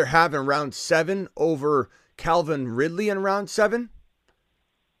I'd rather have in round 7 over Calvin Ridley in round 7?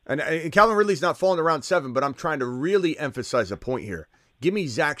 And Calvin Ridley's not falling to round 7, but I'm trying to really emphasize a point here. Give me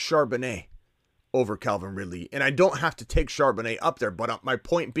Zach Charbonnet over Calvin Ridley. And I don't have to take Charbonnet up there. But my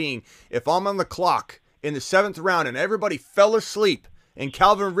point being, if I'm on the clock in the 7th round and everybody fell asleep and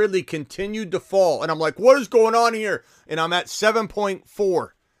Calvin Ridley continued to fall, and I'm like, what is going on here? And I'm at 7.4.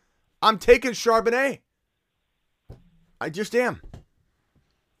 I'm taking Charbonnet. I just am.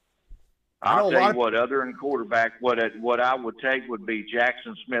 I'll tell you what, other than quarterback, what I would take would be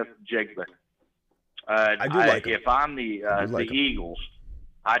Jackson Smith-Jigba. I do like him. If I'm the Eagles,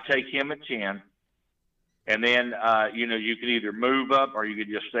 I take him at 10. And then, you could either move up or you could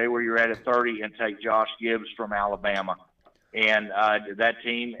just stay where you're at 30 and take Josh Gibbs from Alabama. And that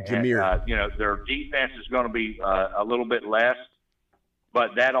team, their defense is going to be a little bit less,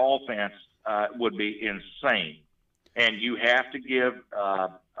 but that offense would be insane. And you have to give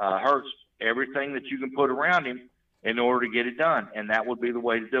Hurts everything that you can put around him in order to get it done. And that would be the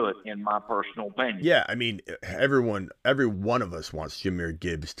way to do it, in my personal opinion. Yeah, I mean, every one of us wants Jahmyr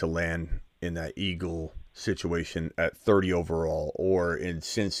Gibbs to land in that Eagle situation at 30 overall, or in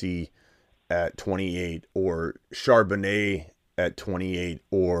Cincy at 28, or Charbonnet at 28,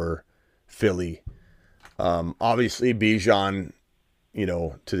 or Philly. Obviously, Bijan,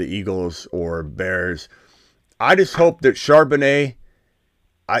 to the Eagles or Bears. I just hope that Charbonnet,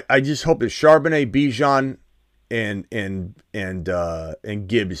 Bijan, and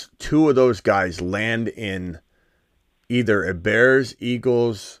Gibbs, two of those guys land in either a Bears,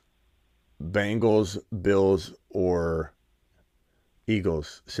 Eagles, Bengals, Bills, or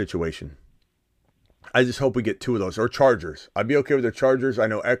Eagles situation. I just hope we get two of those, or Chargers. I'd be okay with the Chargers. I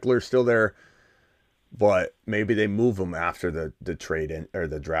know Eckler's still there, but maybe they move him after the trade or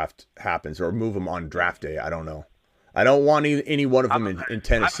the draft happens, or move him on draft day. I don't know. I don't want any one of them in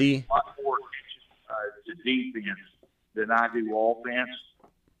Tennessee. I'm a lot more attention to defense than I do offense.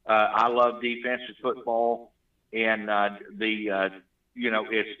 I love defensive football, and it's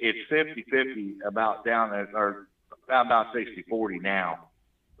 50-50 about down or about 60-40 now.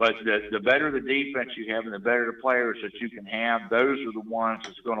 But the better the defense you have and the better the players that you can have, those are the ones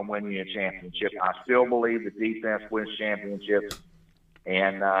that's going to win you a championship. I still believe the defense wins championships,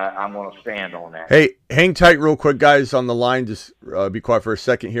 and I'm going to stand on that. Hey, hang tight real quick, guys, on the line. Just be quiet for a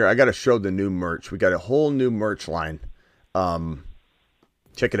second here. I got to show the new merch. We got a whole new merch line.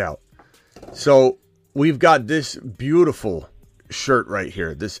 Check it out. So we've got this beautiful shirt right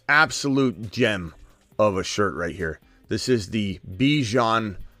here. This absolute gem of a shirt right here. This is the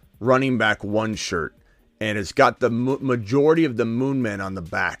Bijan running back 1 shirt, and it's got the majority of the Moon Men on the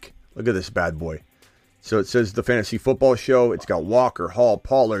back. Look at this bad boy. So it says the Fantasy Football Show. It's got Walker, Hall,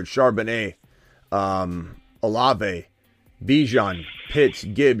 Pollard, Charbonnet, Olave, Bijan, Pitts,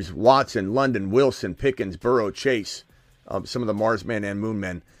 Gibbs, Watson, London, Wilson, Pickens, Burrow, Chase, some of the Mars Men and Moon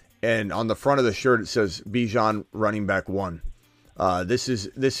Men. And on the front of the shirt, it says Bijan running back 1. This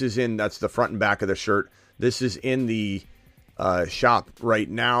is in, that's the front and back of the shirt. This is in the shop right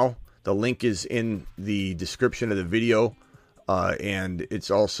now. The link is in the description of the video. And it's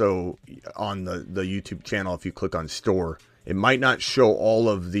also on the YouTube channel if you click on store. It might not show all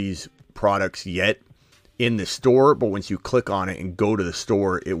of these products yet in the store, but once you click on it and go to the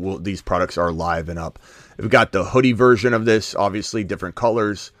store, it will. These products are live and up. We've got the hoodie version of this, obviously different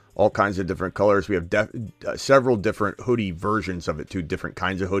colors, all kinds of different colors. We have several different hoodie versions of it too, different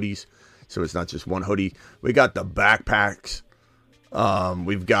kinds of hoodies. So it's not just one hoodie. We got the backpacks.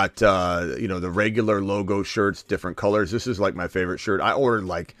 We've got, the regular logo shirts, different colors. This is like my favorite shirt. I ordered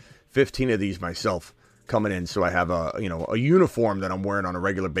like 15 of these myself coming in. So I have a uniform that I'm wearing on a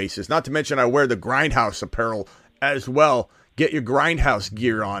regular basis. Not to mention I wear the Grindhouse apparel as well. Get your Grindhouse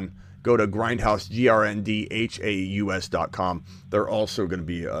gear on. Go to Grindhouse, grindhaus.com. They're also going to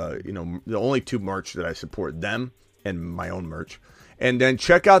be, the only 2 merch that I support, them and my own merch. And then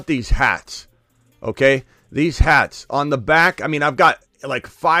check out these hats. Okay. These hats on the back. I mean, I've got like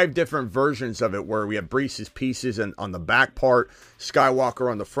 5 different versions of it where we have Breece's pieces on the back part, Skywalker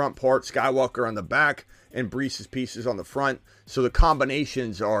on the front part, Skywalker on the back, and Breece's pieces on the front. So the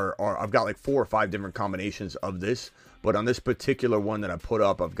combinations are I've got like 4 or 5 different combinations of this. But on this particular one that I put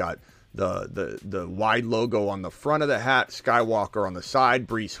up, I've got the wide logo on the front of the hat, Skywalker on the side,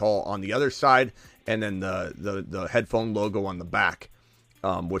 Breece Hall on the other side, and then the headphone logo on the back,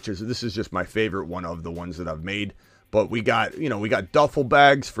 this is just my favorite one of the ones that I've made. But we got duffel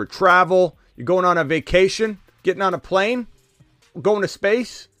bags for travel. You're going on a vacation, getting on a plane, going to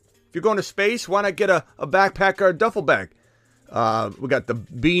space. If you're going to space, why not get a backpack or a duffel bag? We got the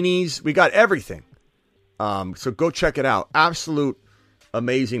beanies. We got everything. So go check it out. Absolute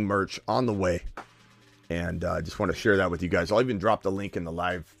amazing merch on the way. And I just want to share that with you guys. I'll even drop the link in the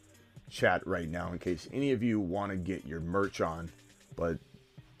live chat right now in case any of you want to get your merch on. But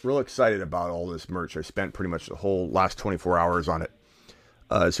real excited about all this merch. I spent pretty much the whole last 24 hours on it.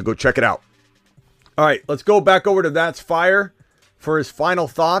 So go check it out. All right, let's go back over to That's Fire for his final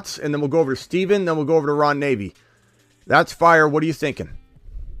thoughts. And then we'll go over to Steven. Then we'll go over to Ron Navy. That's Fire. What are you thinking?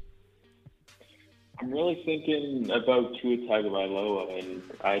 I'm really thinking about Tua Tagovailoa, and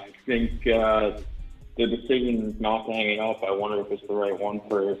I think the decision not to hang it up, I wonder if it's the right one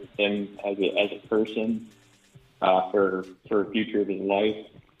for him as a person, for the future of his life.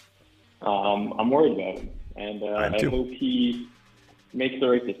 I'm worried about him, and I hope he makes the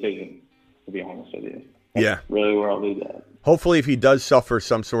right decision, to be honest with you. That's really where I'll leave that. Hopefully, if he does suffer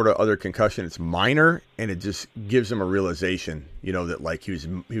some sort of other concussion, it's minor, and it just gives him a realization, that like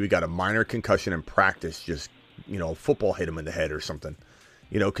he got a minor concussion in practice, just, football hit him in the head or something,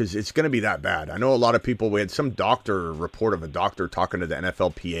 because it's going to be that bad. I know a lot of people, we had some report of a doctor talking to the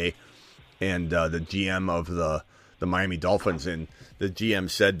NFLPA and the GM of the Miami Dolphins, and the GM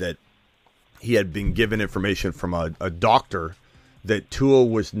said that he had been given information from a doctor that Tua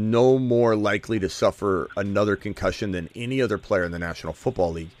was no more likely to suffer another concussion than any other player in the National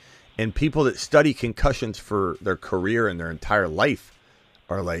Football League. And people that study concussions for their career and their entire life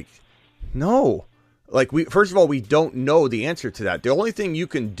are like, no. Like, first of all, we don't know the answer to that. The only thing you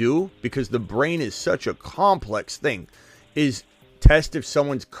can do, because the brain is such a complex thing, is test if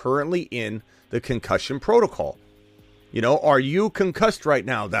someone's currently in the concussion protocol. Are you concussed right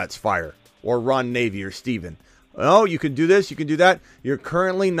now? That's Fire. Or Ron Navy or Steven. Oh, you can do this, you can do that. You're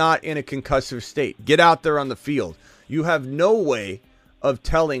currently not in a concussive state. Get out there on the field. You have no way of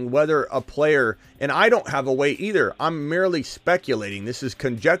telling whether a player, and I don't have a way either. I'm merely speculating. This is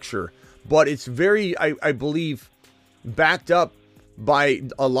conjecture, but it's very, I believe, backed up by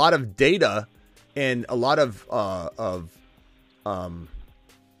a lot of data and a lot of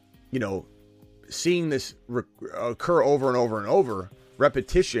seeing this occur over and over and over,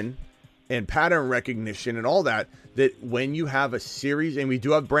 repetition and pattern recognition and all that when you have a series, and we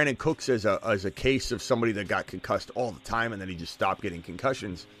do have Brandon Cooks as a case of somebody that got concussed all the time and then he just stopped getting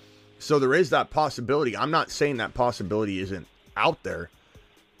concussions. So there is that possibility. I'm not saying that possibility isn't out there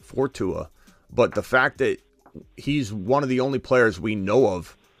for Tua, but the fact that he's one of the only players we know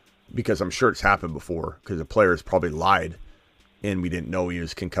of, because I'm sure it's happened before, because the player has probably lied and we didn't know he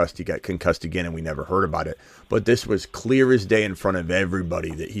was concussed. He got concussed again and we never heard about it. But this was clear as day in front of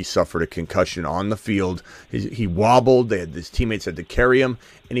everybody that he suffered a concussion on the field. He wobbled. His teammates had to carry him,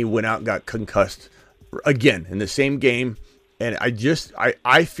 and he went out and got concussed again in the same game. And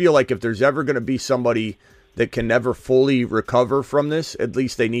I feel like if there's ever going to be somebody that can never fully recover from this, at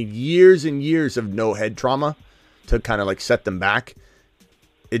least they need years and years of no head trauma to kind of like set them back.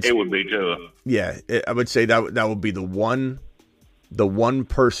 It would be Tua. Yeah, I would say that would be the one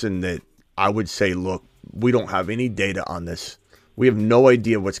person that I would say, look, we don't have any data on this. We have no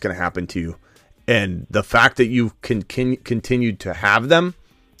idea what's going to happen to you. And the fact that you continued to have them,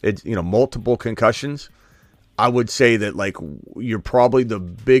 it's, multiple concussions, I would say that like you're probably the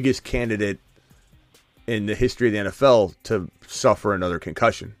biggest candidate in the history of the NFL to suffer another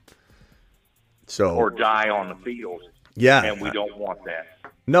concussion. So, or die on the field. Yeah. And we don't want that.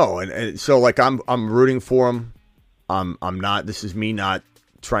 No, and so like I'm rooting for him. I'm not. This is me not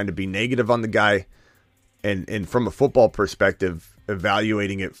trying to be negative on the guy, and from a football perspective,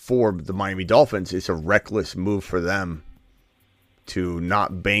 evaluating it for the Miami Dolphins, it's a reckless move for them to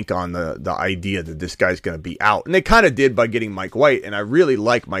not bank on the idea that this guy's going to be out, and they kind of did by getting Mike White, and I really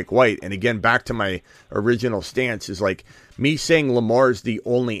like Mike White. And again, back to my original stance is like me saying Lamar's the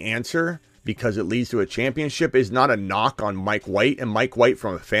only answer because it leads to a championship is not a knock on Mike White. And Mike White,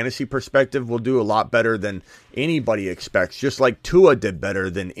 from a fantasy perspective, will do a lot better than anybody expects, just like Tua did better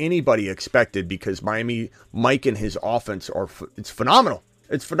than anybody expected, because Mike and his offense it's phenomenal.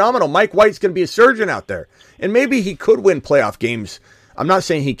 It's phenomenal. Mike White's going to be a surgeon out there. And maybe he could win playoff games I'm not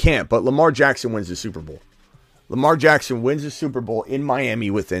saying he can't, but Lamar Jackson wins the Super Bowl. Lamar Jackson wins the Super Bowl in Miami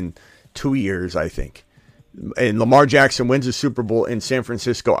within 2 years, I think. And Lamar Jackson wins the Super Bowl in San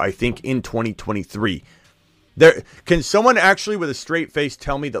Francisco, I think, in 2023. Can someone actually with a straight face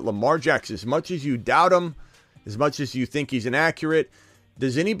tell me that Lamar Jackson, as much as you doubt him, as much as you think he's inaccurate,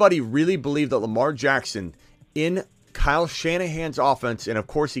 does anybody really believe that Lamar Jackson in Kyle Shanahan's offense, and of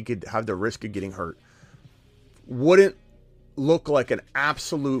course he could have the risk of getting hurt, wouldn't look like an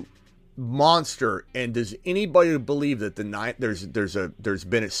absolute monster? And does anybody believe that there's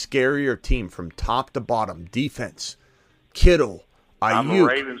been a scarier team from top to bottom? Defense, Kittle, Ayuk, I'm a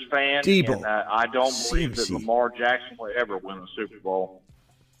Ravens fan, Debo, and I don't believe that CMC. Lamar Jackson will ever win the Super Bowl.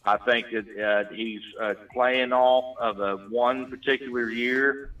 I think that he's playing off of a one particular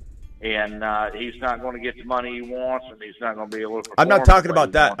year, and he's not going to get the money he wants, and he's not going to be able to perform. I'm not talking the way about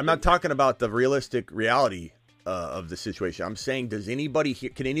he that. wants I'm to. not talking about the realistic reality of the situation. I'm saying,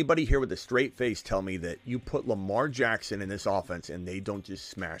 can anybody here with a straight face tell me that you put Lamar Jackson in this offense and they don't just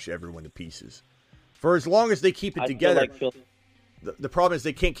smash everyone to pieces? For as long as they keep it together, the problem is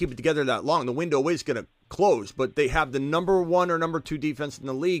they can't keep it together that long. The window is going to close, but they have the number 1 or number 2 defense in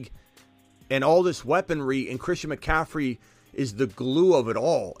the league and all this weaponry, and Christian McCaffrey is the glue of it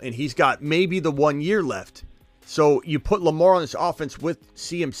all, and he's got maybe the 1 year left. So you put Lamar on this offense with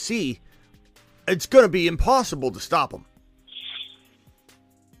CMC, it's going to be impossible to stop him.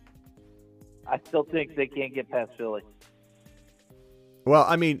 I still think they can't get past Philly. Well,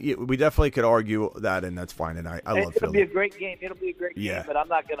 I mean, we definitely could argue that, and that's fine. And I love It'll Philly. be a great game. It'll be a great game, but I'm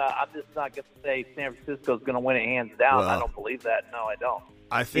just not gonna say San Francisco's gonna win it hands down. Well, I don't believe that. No, I don't.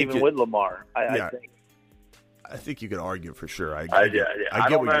 I think even with Lamar, I think you could argue for sure. I I get don't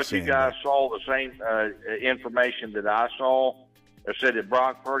what know you're if you saying. guys saw the same information that I saw. It said that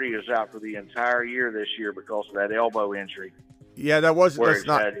Brock Purdy is out for the entire year this year because of that elbow injury. Yeah, that was Where that's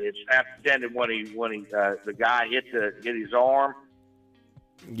not. it snapped the tendon when the guy hit his arm.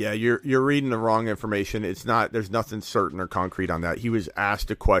 Yeah, you're reading the wrong information. It's not. There's nothing certain or concrete on that. He was asked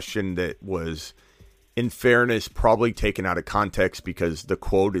a question that was, in fairness, probably taken out of context because the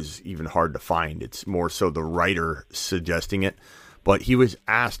quote is even hard to find. It's more so the writer suggesting it. But he was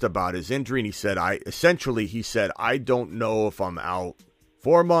asked about his injury, and he said, I don't know if I'm out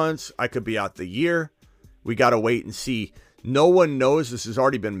 4 months. I could be out the year. We got to wait and see. No one knows. This has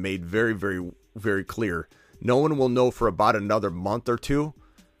already been made very, very, very clear. No one will know for about another month or two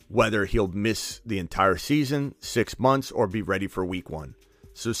whether he'll miss the entire season, 6 months, or be ready for week 1.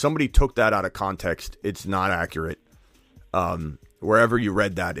 So somebody took that out of context. It's not accurate. Wherever you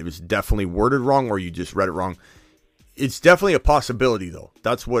read that, it was definitely worded wrong, or you just read it wrong. It's definitely a possibility, though.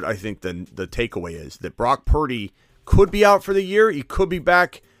 That's what I think the takeaway is, that Brock Purdy could be out for the year. He could be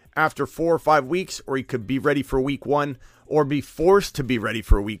back after 4 or 5 weeks, or he could be ready for week 1, or be forced to be ready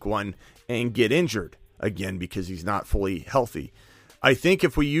for week 1 and get injured again because he's not fully healthy. I think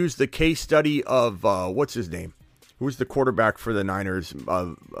if we use the case study of, what's his name? Who's the quarterback for the Niners?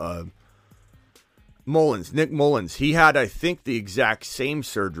 Nick Mullins. He had, I think, the exact same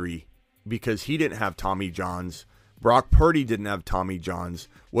surgery because he didn't have Tommy John's. Brock Purdy didn't have Tommy John's,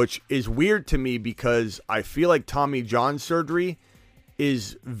 which is weird to me because I feel like Tommy John's surgery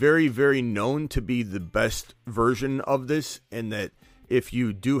is very, very known to be the best version of this, and that if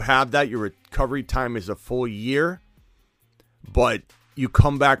you do have that, your recovery time is a full year, but you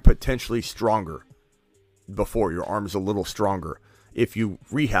come back potentially stronger before your arm's a little stronger if you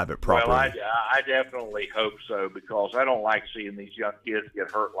rehab it properly. Well, I definitely hope so because I don't like seeing these young kids get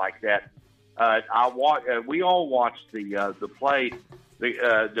hurt like that. We all watched the play.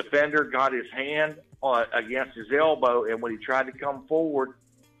 The defender got his hand against his elbow, and when he tried to come forward,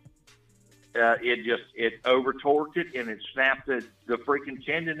 it over torqued it and it snapped the freaking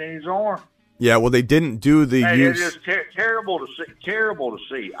tendon in his arm. Yeah, well, they didn't do the use. It is terrible to see. Terrible to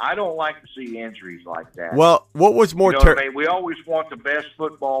see. I don't like to see injuries like that. Well, what was more terrible? I mean? We always want the best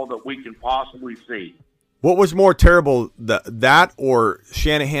football that we can possibly see. What was more terrible, that or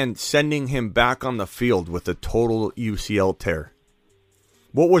Shanahan sending him back on the field with a total UCL tear?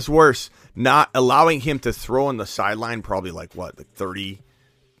 What was worse, not allowing him to throw on the sideline, probably like 30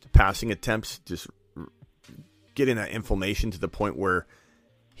 passing attempts, just getting that inflammation to the point where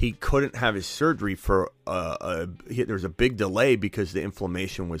he couldn't have his surgery for there was a big delay because the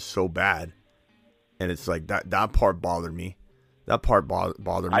inflammation was so bad, and it's like that part bothered me. That part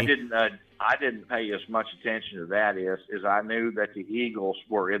bothered me. I didn't pay as much attention to that as I knew that the Eagles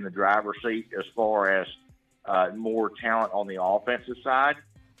were in the driver's seat as far as more talent on the offensive side,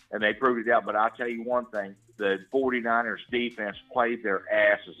 and they proved it out. But I'll tell you one thing, the 49ers defense played their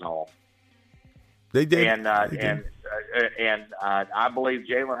asses off. They did. And I believe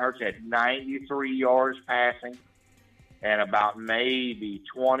Jalen Hurts had 93 yards passing and about maybe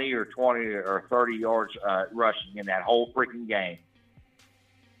 20 or 30 yards rushing in that whole freaking game.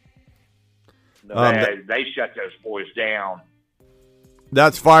 They shut those boys down.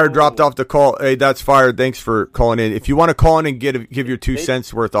 That's Fire dropped off the call. Hey, that's Fire. Thanks for calling in. If you want to call in and give your 2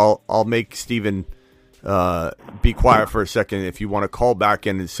 cents worth, I'll make Steven be quiet for a second. If you want to call back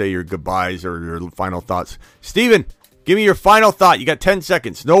in and say your goodbyes or your final thoughts, Steven, give me your final thought. You got 10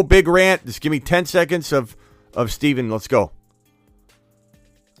 seconds. No big rant. Just give me 10 seconds of Steven. Let's go.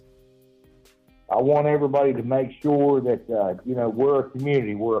 I want everybody to make sure that we're a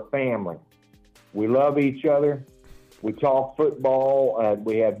community. We're a family. We love each other. We talk football.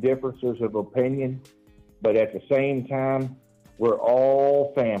 We have differences of opinion, but at the same time, we're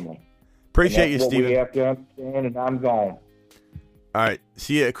all family. Appreciate you, what Steven. We have to understand, and I'm gone. All right.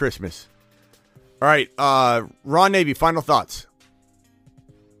 See you at Christmas. All right. Ron Navy, final thoughts.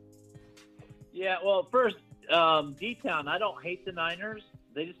 Yeah, well, first, D-Town, I don't hate the Niners.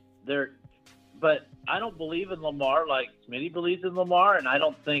 But I don't believe in Lamar like Smitty believes in Lamar, and I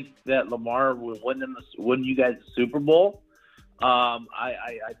don't think that Lamar will win you guys the Super Bowl. I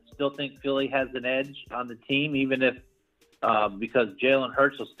still think Philly has an edge on the team, even if because Jalen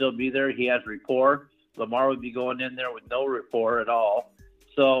Hurts will still be there. He has rapport. Lamar would be going in there with no rapport at all.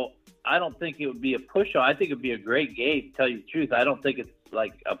 So I don't think it would be a pushover. I think it would be a great game, to tell you the truth. I don't think it's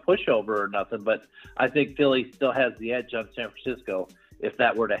like a pushover or nothing, but I think Philly still has the edge on San Francisco if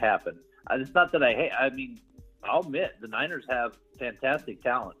that were to happen. It's not that I hate. I mean, I'll admit the Niners have fantastic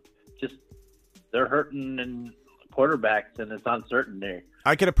talent. Just they're hurting in quarterbacks, and it's uncertain there.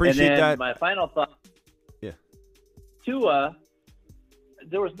 I can appreciate and then that. My final thought. Yeah. Tua,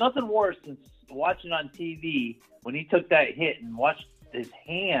 there was nothing worse than watching on TV when he took that hit and watched his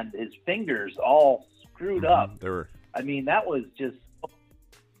fingers all screwed up. They were. I mean, that was just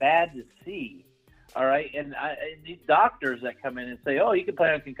bad to see. All right, and these doctors that come in and say, "Oh, you can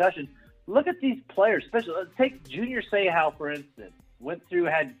play on concussion." Look at these players, especially let's take Junior Seau, for instance.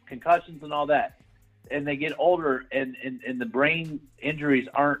 Had concussions and all that, and they get older, and the brain injuries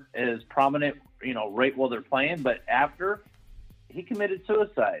aren't as prominent, right while they're playing. But after, he committed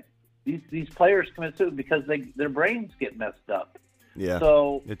suicide. These players commit suicide because their brains get messed up. Yeah,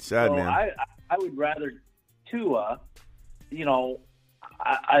 so it's sad, man. I would rather Tua,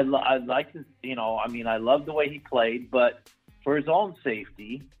 I like to, I love the way he played, but for his own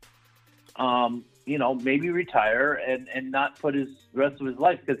safety, maybe retire and not put his rest of his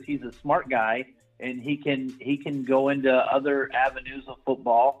life, because he's a smart guy and he can go into other avenues of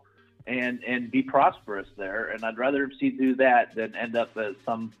football and be prosperous there. And I'd rather see do that than end up as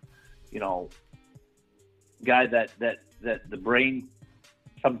some, guy that the brain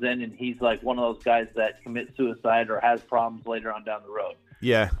comes in and he's like one of those guys that commits suicide or has problems later on down the road.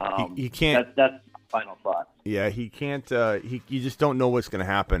 Yeah, he can't. That's my final thought. Yeah, he can't. You just don't know what's going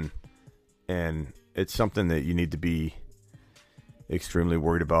to happen, and it's something that you need to be extremely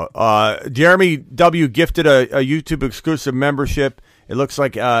worried about. Jeremy W. gifted a YouTube exclusive membership. It looks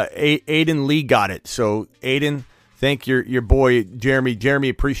like Aiden Lee got it. So Aiden, thank your boy Jeremy. Jeremy,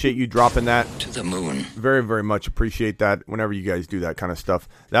 appreciate you dropping that to the moon. Very, very much appreciate that. Whenever you guys do that kind of stuff,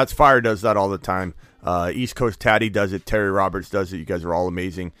 That's Fire does that all the time. East Coast Tatty does it. Terry Roberts does it. You guys are all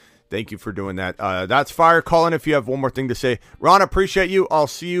amazing. Thank you for doing that. That's Fire. Call in if you have one more thing to say. Ron, appreciate you. I'll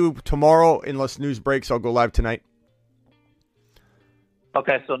see you tomorrow unless news breaks. I'll go live tonight.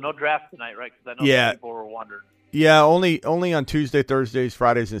 Okay, so no draft tonight, right? Because I know people were wondering. Yeah, only on Tuesday, Thursdays,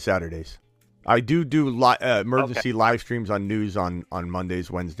 Fridays, and Saturdays. I do emergency live streams on news on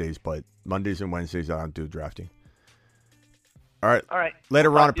Mondays, Wednesdays, but Mondays and Wednesdays I don't do drafting. All right. Later,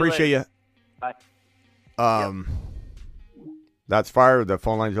 Ron. Appreciate you. Bye. That's Fire. The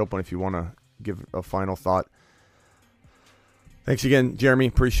phone line's open if you want to give a final thought. Thanks again, Jeremy.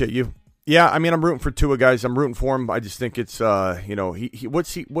 Appreciate you. Yeah, I mean, I'm rooting for Tua, guys. I'm rooting for him. I just think it's, why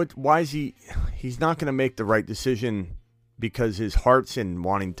is he's not going to make the right decision because his heart's in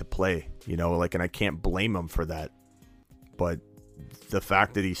wanting to play, and I can't blame him for that. But the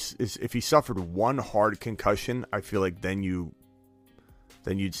fact that if he suffered one hard concussion, I feel like then you'd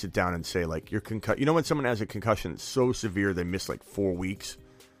sit down and say, like, you're concussed. When someone has a concussion that's so severe they miss like 4 weeks,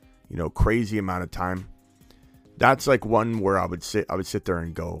 crazy amount of time. That's like one where I would sit there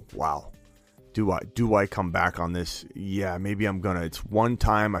and go, wow, do I come back on this? Yeah, maybe I'm gonna. It's one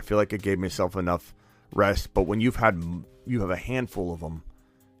time. I feel like I gave myself enough rest. But when you have a handful of them,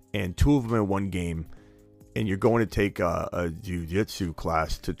 and 2 of them in one game, and you're going to take a jiu-jitsu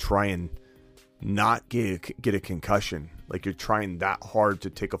class to try and not get a concussion, Like you're trying that hard to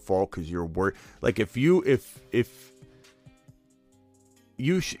take a fall because you're worried. Like if you're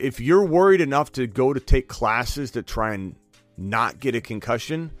worried enough to go to take classes to try and not get a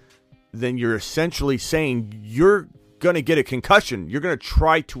concussion, then you're essentially saying you're going to get a concussion. You're going to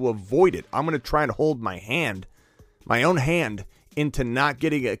try to avoid it. I'm going to try and hold my own hand into not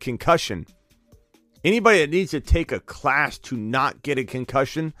getting a concussion. Anybody that needs to take a class to not get a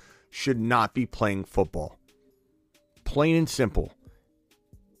concussion should not be playing football. Plain and simple.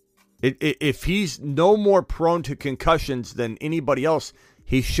 If he's no more prone to concussions than anybody else,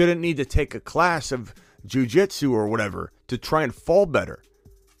 he shouldn't need to take a class of jiu-jitsu or whatever to try and fall better.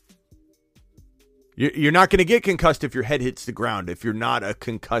 You're not going to get concussed if your head hits the ground. If you're not a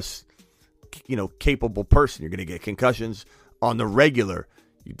concussed, capable person, you're going to get concussions on the regular.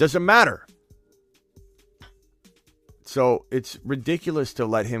 It doesn't matter. So it's ridiculous to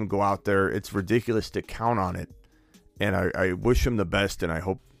let him go out there. It's ridiculous to count on it. And I wish him the best, and I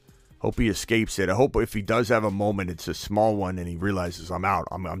hope he escapes it. I hope if he does have a moment, it's a small one, and he realizes, I'm out.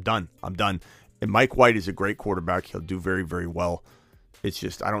 I'm done. And Mike White is a great quarterback. He'll do very, very well. It's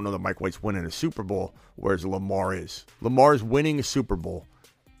just, I don't know that Mike White's winning a Super Bowl, whereas Lamar is. Lamar's winning a Super Bowl.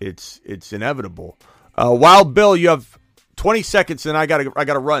 It's inevitable. Wild Bill, you have 20 seconds, and I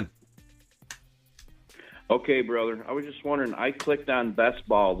gotta run. Okay, brother. I was just wondering. I clicked on Best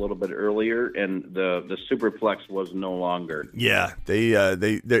Ball a little bit earlier, and the Superplex was no longer. Yeah,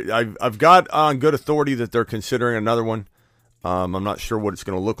 I've got on good authority that they're considering another one. I'm not sure what it's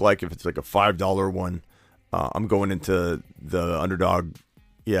going to look like. If it's like a $5 one, I'm going into the Underdog,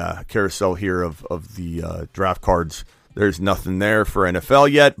 carousel here of the draft cards. There's nothing there for NFL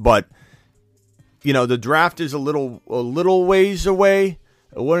yet, but the draft is a little ways away.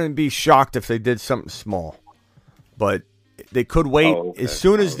 I wouldn't be shocked if they did something small. But they could wait. As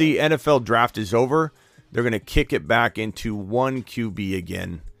soon as the NFL draft is over, they're going to kick it back into one QB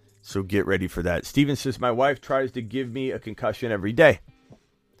again. So get ready for that. Steven says, my wife tries to give me a concussion every day.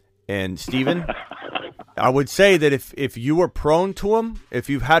 And Steven, I would say that if you are prone to them, if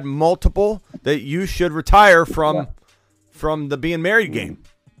you've had multiple, that you should retire from the being married game.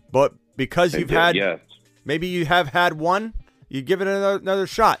 But because you've had, maybe you have had one, you give it another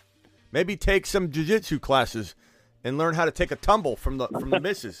shot. Maybe take some jiu-jitsu classes and learn how to take a tumble from the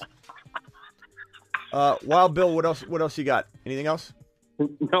misses. Wild Bill, what else you got? Anything else?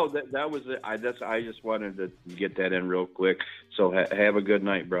 No, that was it. I just wanted to get that in real quick. So have a good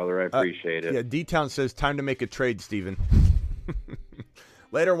night, brother. I appreciate it. Yeah, D-Town says time to make a trade, Steven.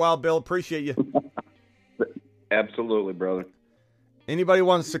 Later, Wild Bill. Appreciate you. Absolutely, brother. Anybody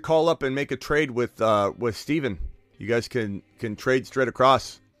wants to call up and make a trade with Steven, you guys can trade straight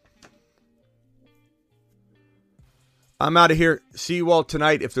across. I'm out of here. See you all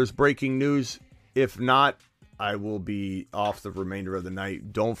tonight if there's breaking news. If not, I will be off the remainder of the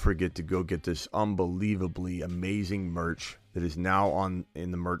night. Don't forget to go get this unbelievably amazing merch that is now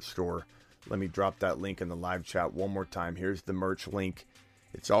in the merch store. Let me drop that link in the live chat one more time. Here's the merch link.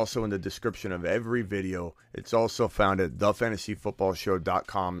 It's also in the description of every video. It's also found at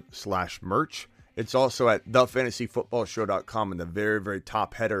thefantasyfootballshow.com/merch. It's also at thefantasyfootballshow.com in the very, very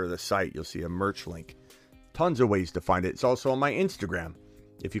top header of the site. You'll see a merch link. Tons of ways to find it. It's also on my Instagram.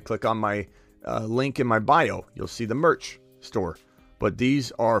 If you click on my link in my bio, you'll see the merch store. But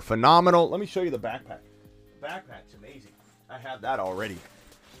these are phenomenal. Let me show you the backpack. The backpack's amazing. I have that already.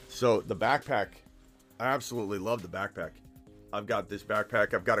 So the backpack, I absolutely love the backpack. I've got this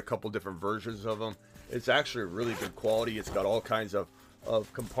backpack. I've got a couple different versions of them. It's actually really good quality. It's got all kinds of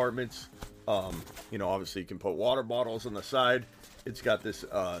compartments. Obviously you can put water bottles on the side. It's got this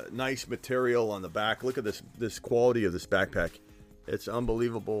nice material on the back. Look at this quality of this backpack. It's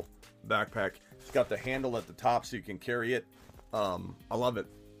unbelievable backpack. It's got the handle at the top so you can carry it. I love it.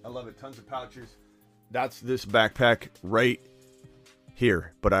 Tons of pouches. That's this backpack right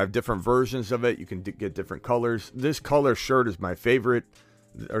here. But I have different versions of it. You can get different colors. This color shirt is my favorite.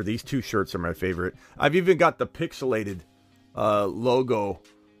 Or these two shirts are my favorite. I've even got the pixelated logo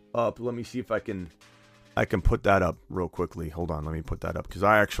up. Let me see if I can put that up real quickly. Hold on, let me put that up because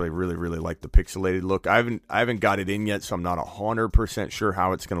I actually really, really like the pixelated look. I haven't got it in yet, so I'm not 100% sure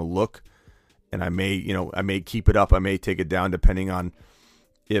how it's going to look. And I may keep it up. I may take it down depending on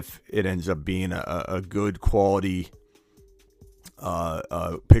if it ends up being a good quality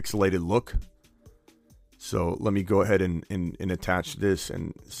pixelated look. So let me go ahead and attach this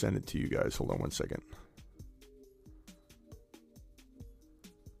and send it to you guys. Hold on one second.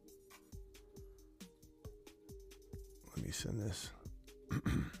 Let me send this.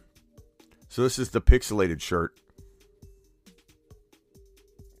 So this is the pixelated shirt.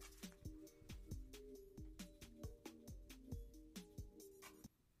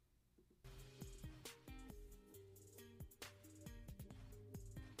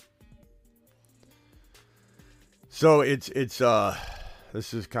 So it's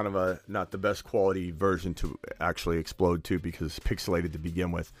this is kind of not the best quality version to actually explode to because it's pixelated to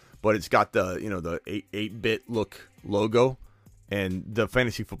begin with, but it's got the 8-bit look logo, and the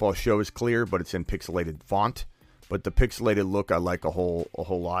Fantasy Football Show is clear, but it's in pixelated font. But the pixelated look I like a whole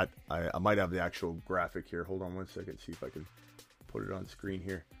lot. I might have the actual graphic here. Hold on one second, see if I can put it on screen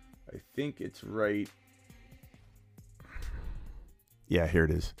here. I think it's right. Yeah, here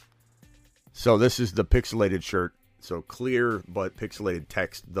it is. So this is the pixelated shirt. So clear but pixelated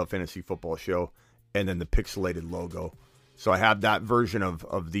text, the Fantasy Football Show, and then the pixelated logo. So I have that version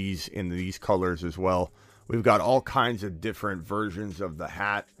of these in these colors as well. We've got all kinds of different versions of the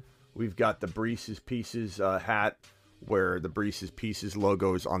hat. We've got the Breeze's Pieces hat, where the Breeze's Pieces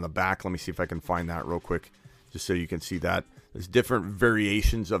logo is on the back. Let me see if I can find that real quick, just so you can see that. There's different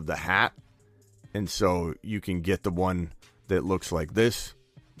variations of the hat, and so you can get the one that looks like this,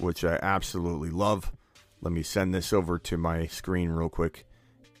 which I absolutely love. Let me send this over to my screen real quick,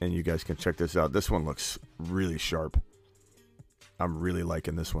 and you guys can check this out. This one looks really sharp. I'm really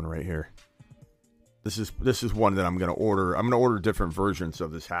liking this one right here. This is one that I'm going to order. I'm going to order different versions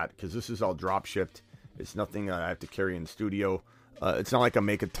of this hat because this is all drop shipped. It's nothing I have to carry in the studio. It's not like I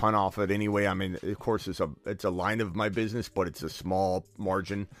make a ton off it anyway. I mean, of course, it's a line of my business, but it's a small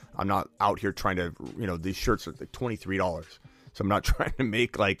margin. I'm not out here trying to, these shirts are like $23. So I'm not trying to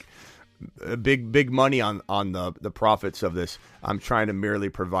make like big money on the profits of this. I'm trying to merely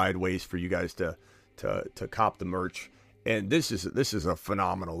provide ways for you guys to cop the merch. And this is a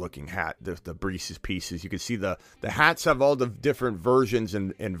phenomenal looking hat. The Breeze's Pieces. You can see the hats have all the different versions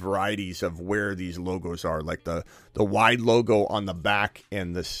and varieties of where these logos are. Like the wide logo on the back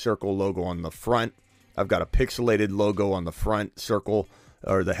and the circle logo on the front. I've got a pixelated logo on the front circle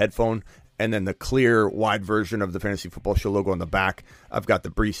or the headphone. And then the clear wide version of the Fantasy Football Show logo on the back. I've got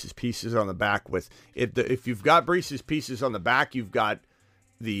the Breeze's Pieces on the back. If you've got Breeze's Pieces on the back, you've got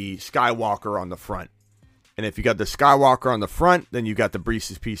the Skywalker on the front. And if you got the Skywalker on the front, then you got the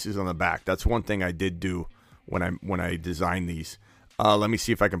Breeze's Pieces on the back. That's one thing I did do when I designed these. Let me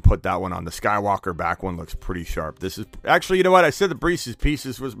see if I can put that one on. The Skywalker back one looks pretty sharp. This is actually, you know what? I said the Breeze's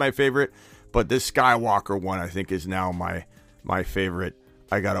Pieces was my favorite, but this Skywalker one I think is now my favorite.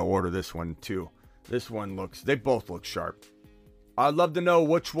 I got to order this one too. This one they both look sharp. I'd love to know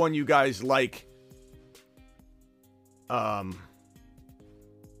which one you guys like.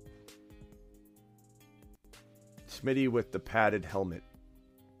 Smitty with the padded helmet.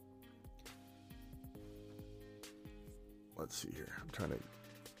 Let's see here.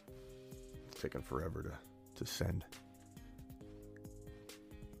 It's taking forever to send.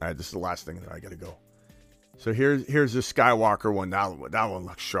 All right, this is the last thing that I got to go. So here's the Skywalker one. That one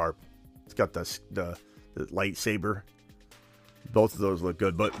looks sharp. It's got the lightsaber. Both of those look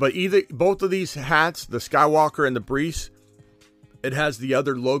good. But both of these hats, the Skywalker and the Breeze, it has the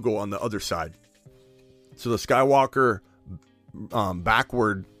other logo on the other side. So the Skywalker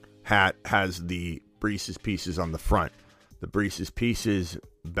backward hat has the Breeze's Pieces on the front. The Breeze's Pieces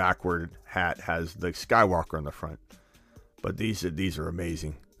backward hat has the Skywalker on the front. But these are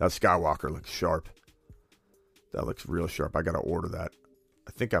amazing. That Skywalker looks sharp. That looks real sharp. I got to order that.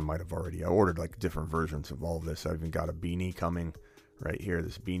 I think I might have already. I ordered like different versions of all of this. I even got a beanie coming right here.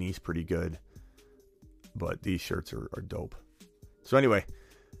 This beanie's pretty good. But these shirts are dope. So anyway,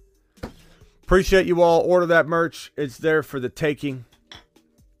 appreciate you all. Order that merch. It's there for the taking.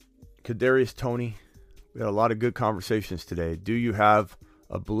 Kadarius Toney. We had a lot of good conversations today. Do you have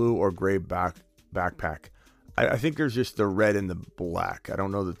a blue or gray backpack? I think there's just the red and the black. I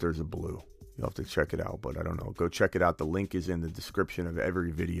don't know that there's a blue. You'll have to check it out, but I don't know. Go check it out. The link is in the description of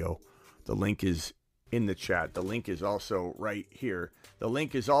every video. The link is in the chat. The link is also right here. The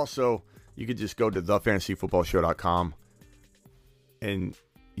link is also, you could just go to thefantasyfootballshow.com and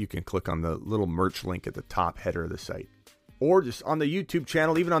you can click on the little merch link at the top header of the site. Or just on the YouTube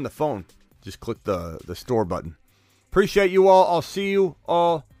channel, even on the phone, just click the store button. Appreciate you all. I'll see you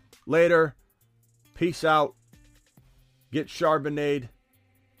all later. Peace out. Get Charbonade.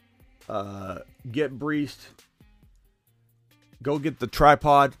 Get Breezed. Go get the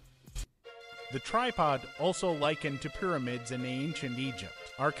tripod. The tripod, also likened to pyramids in ancient Egypt,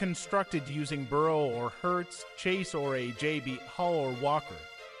 are constructed using Burrow or Hertz, Chase or a JB Hull or Walker.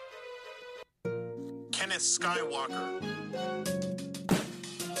 Kenneth Skywalker.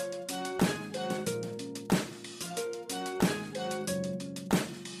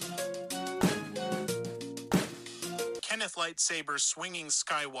 Kenneth lightsaber swinging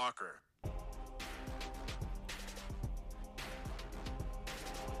Skywalker.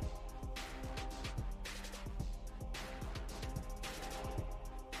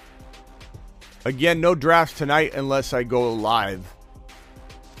 Again, no drafts tonight unless I go live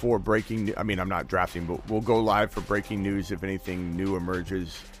for breaking. I mean, I'm not drafting, but we'll go live for breaking news if anything new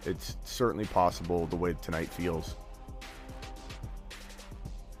emerges. It's certainly possible the way tonight feels.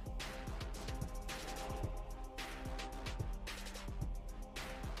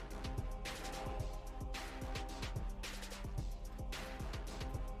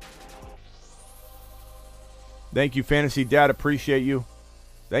 Thank you, Fantasy Dad. Appreciate you.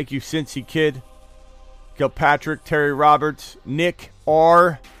 Thank you, Cincy Kid. Kilpatrick, Terry Roberts, Nick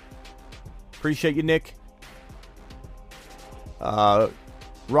R. Appreciate you, Nick. Ron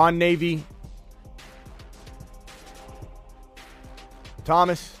Navy.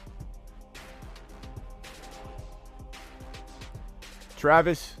 Thomas.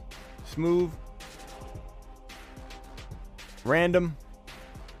 Travis. Smooth. Random.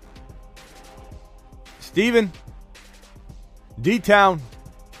 Steven. D-Town.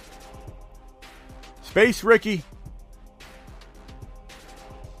 Space Ricky.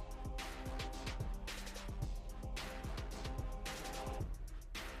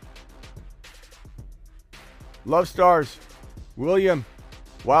 Love Stars. William.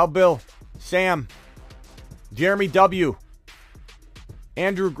 Wild Bill. Sam. Jeremy W.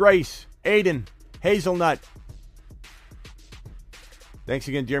 Andrew Grace. Aiden. Hazelnut. Thanks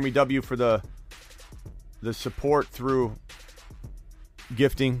again, Jeremy W., for the support through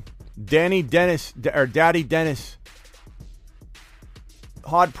gifting. Danny Dennis, or Daddy Dennis.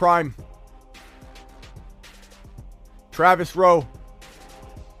 Hod Prime. Travis Rowe.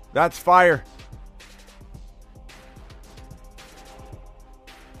 That's fire.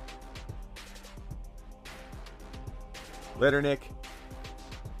 Later, Nick.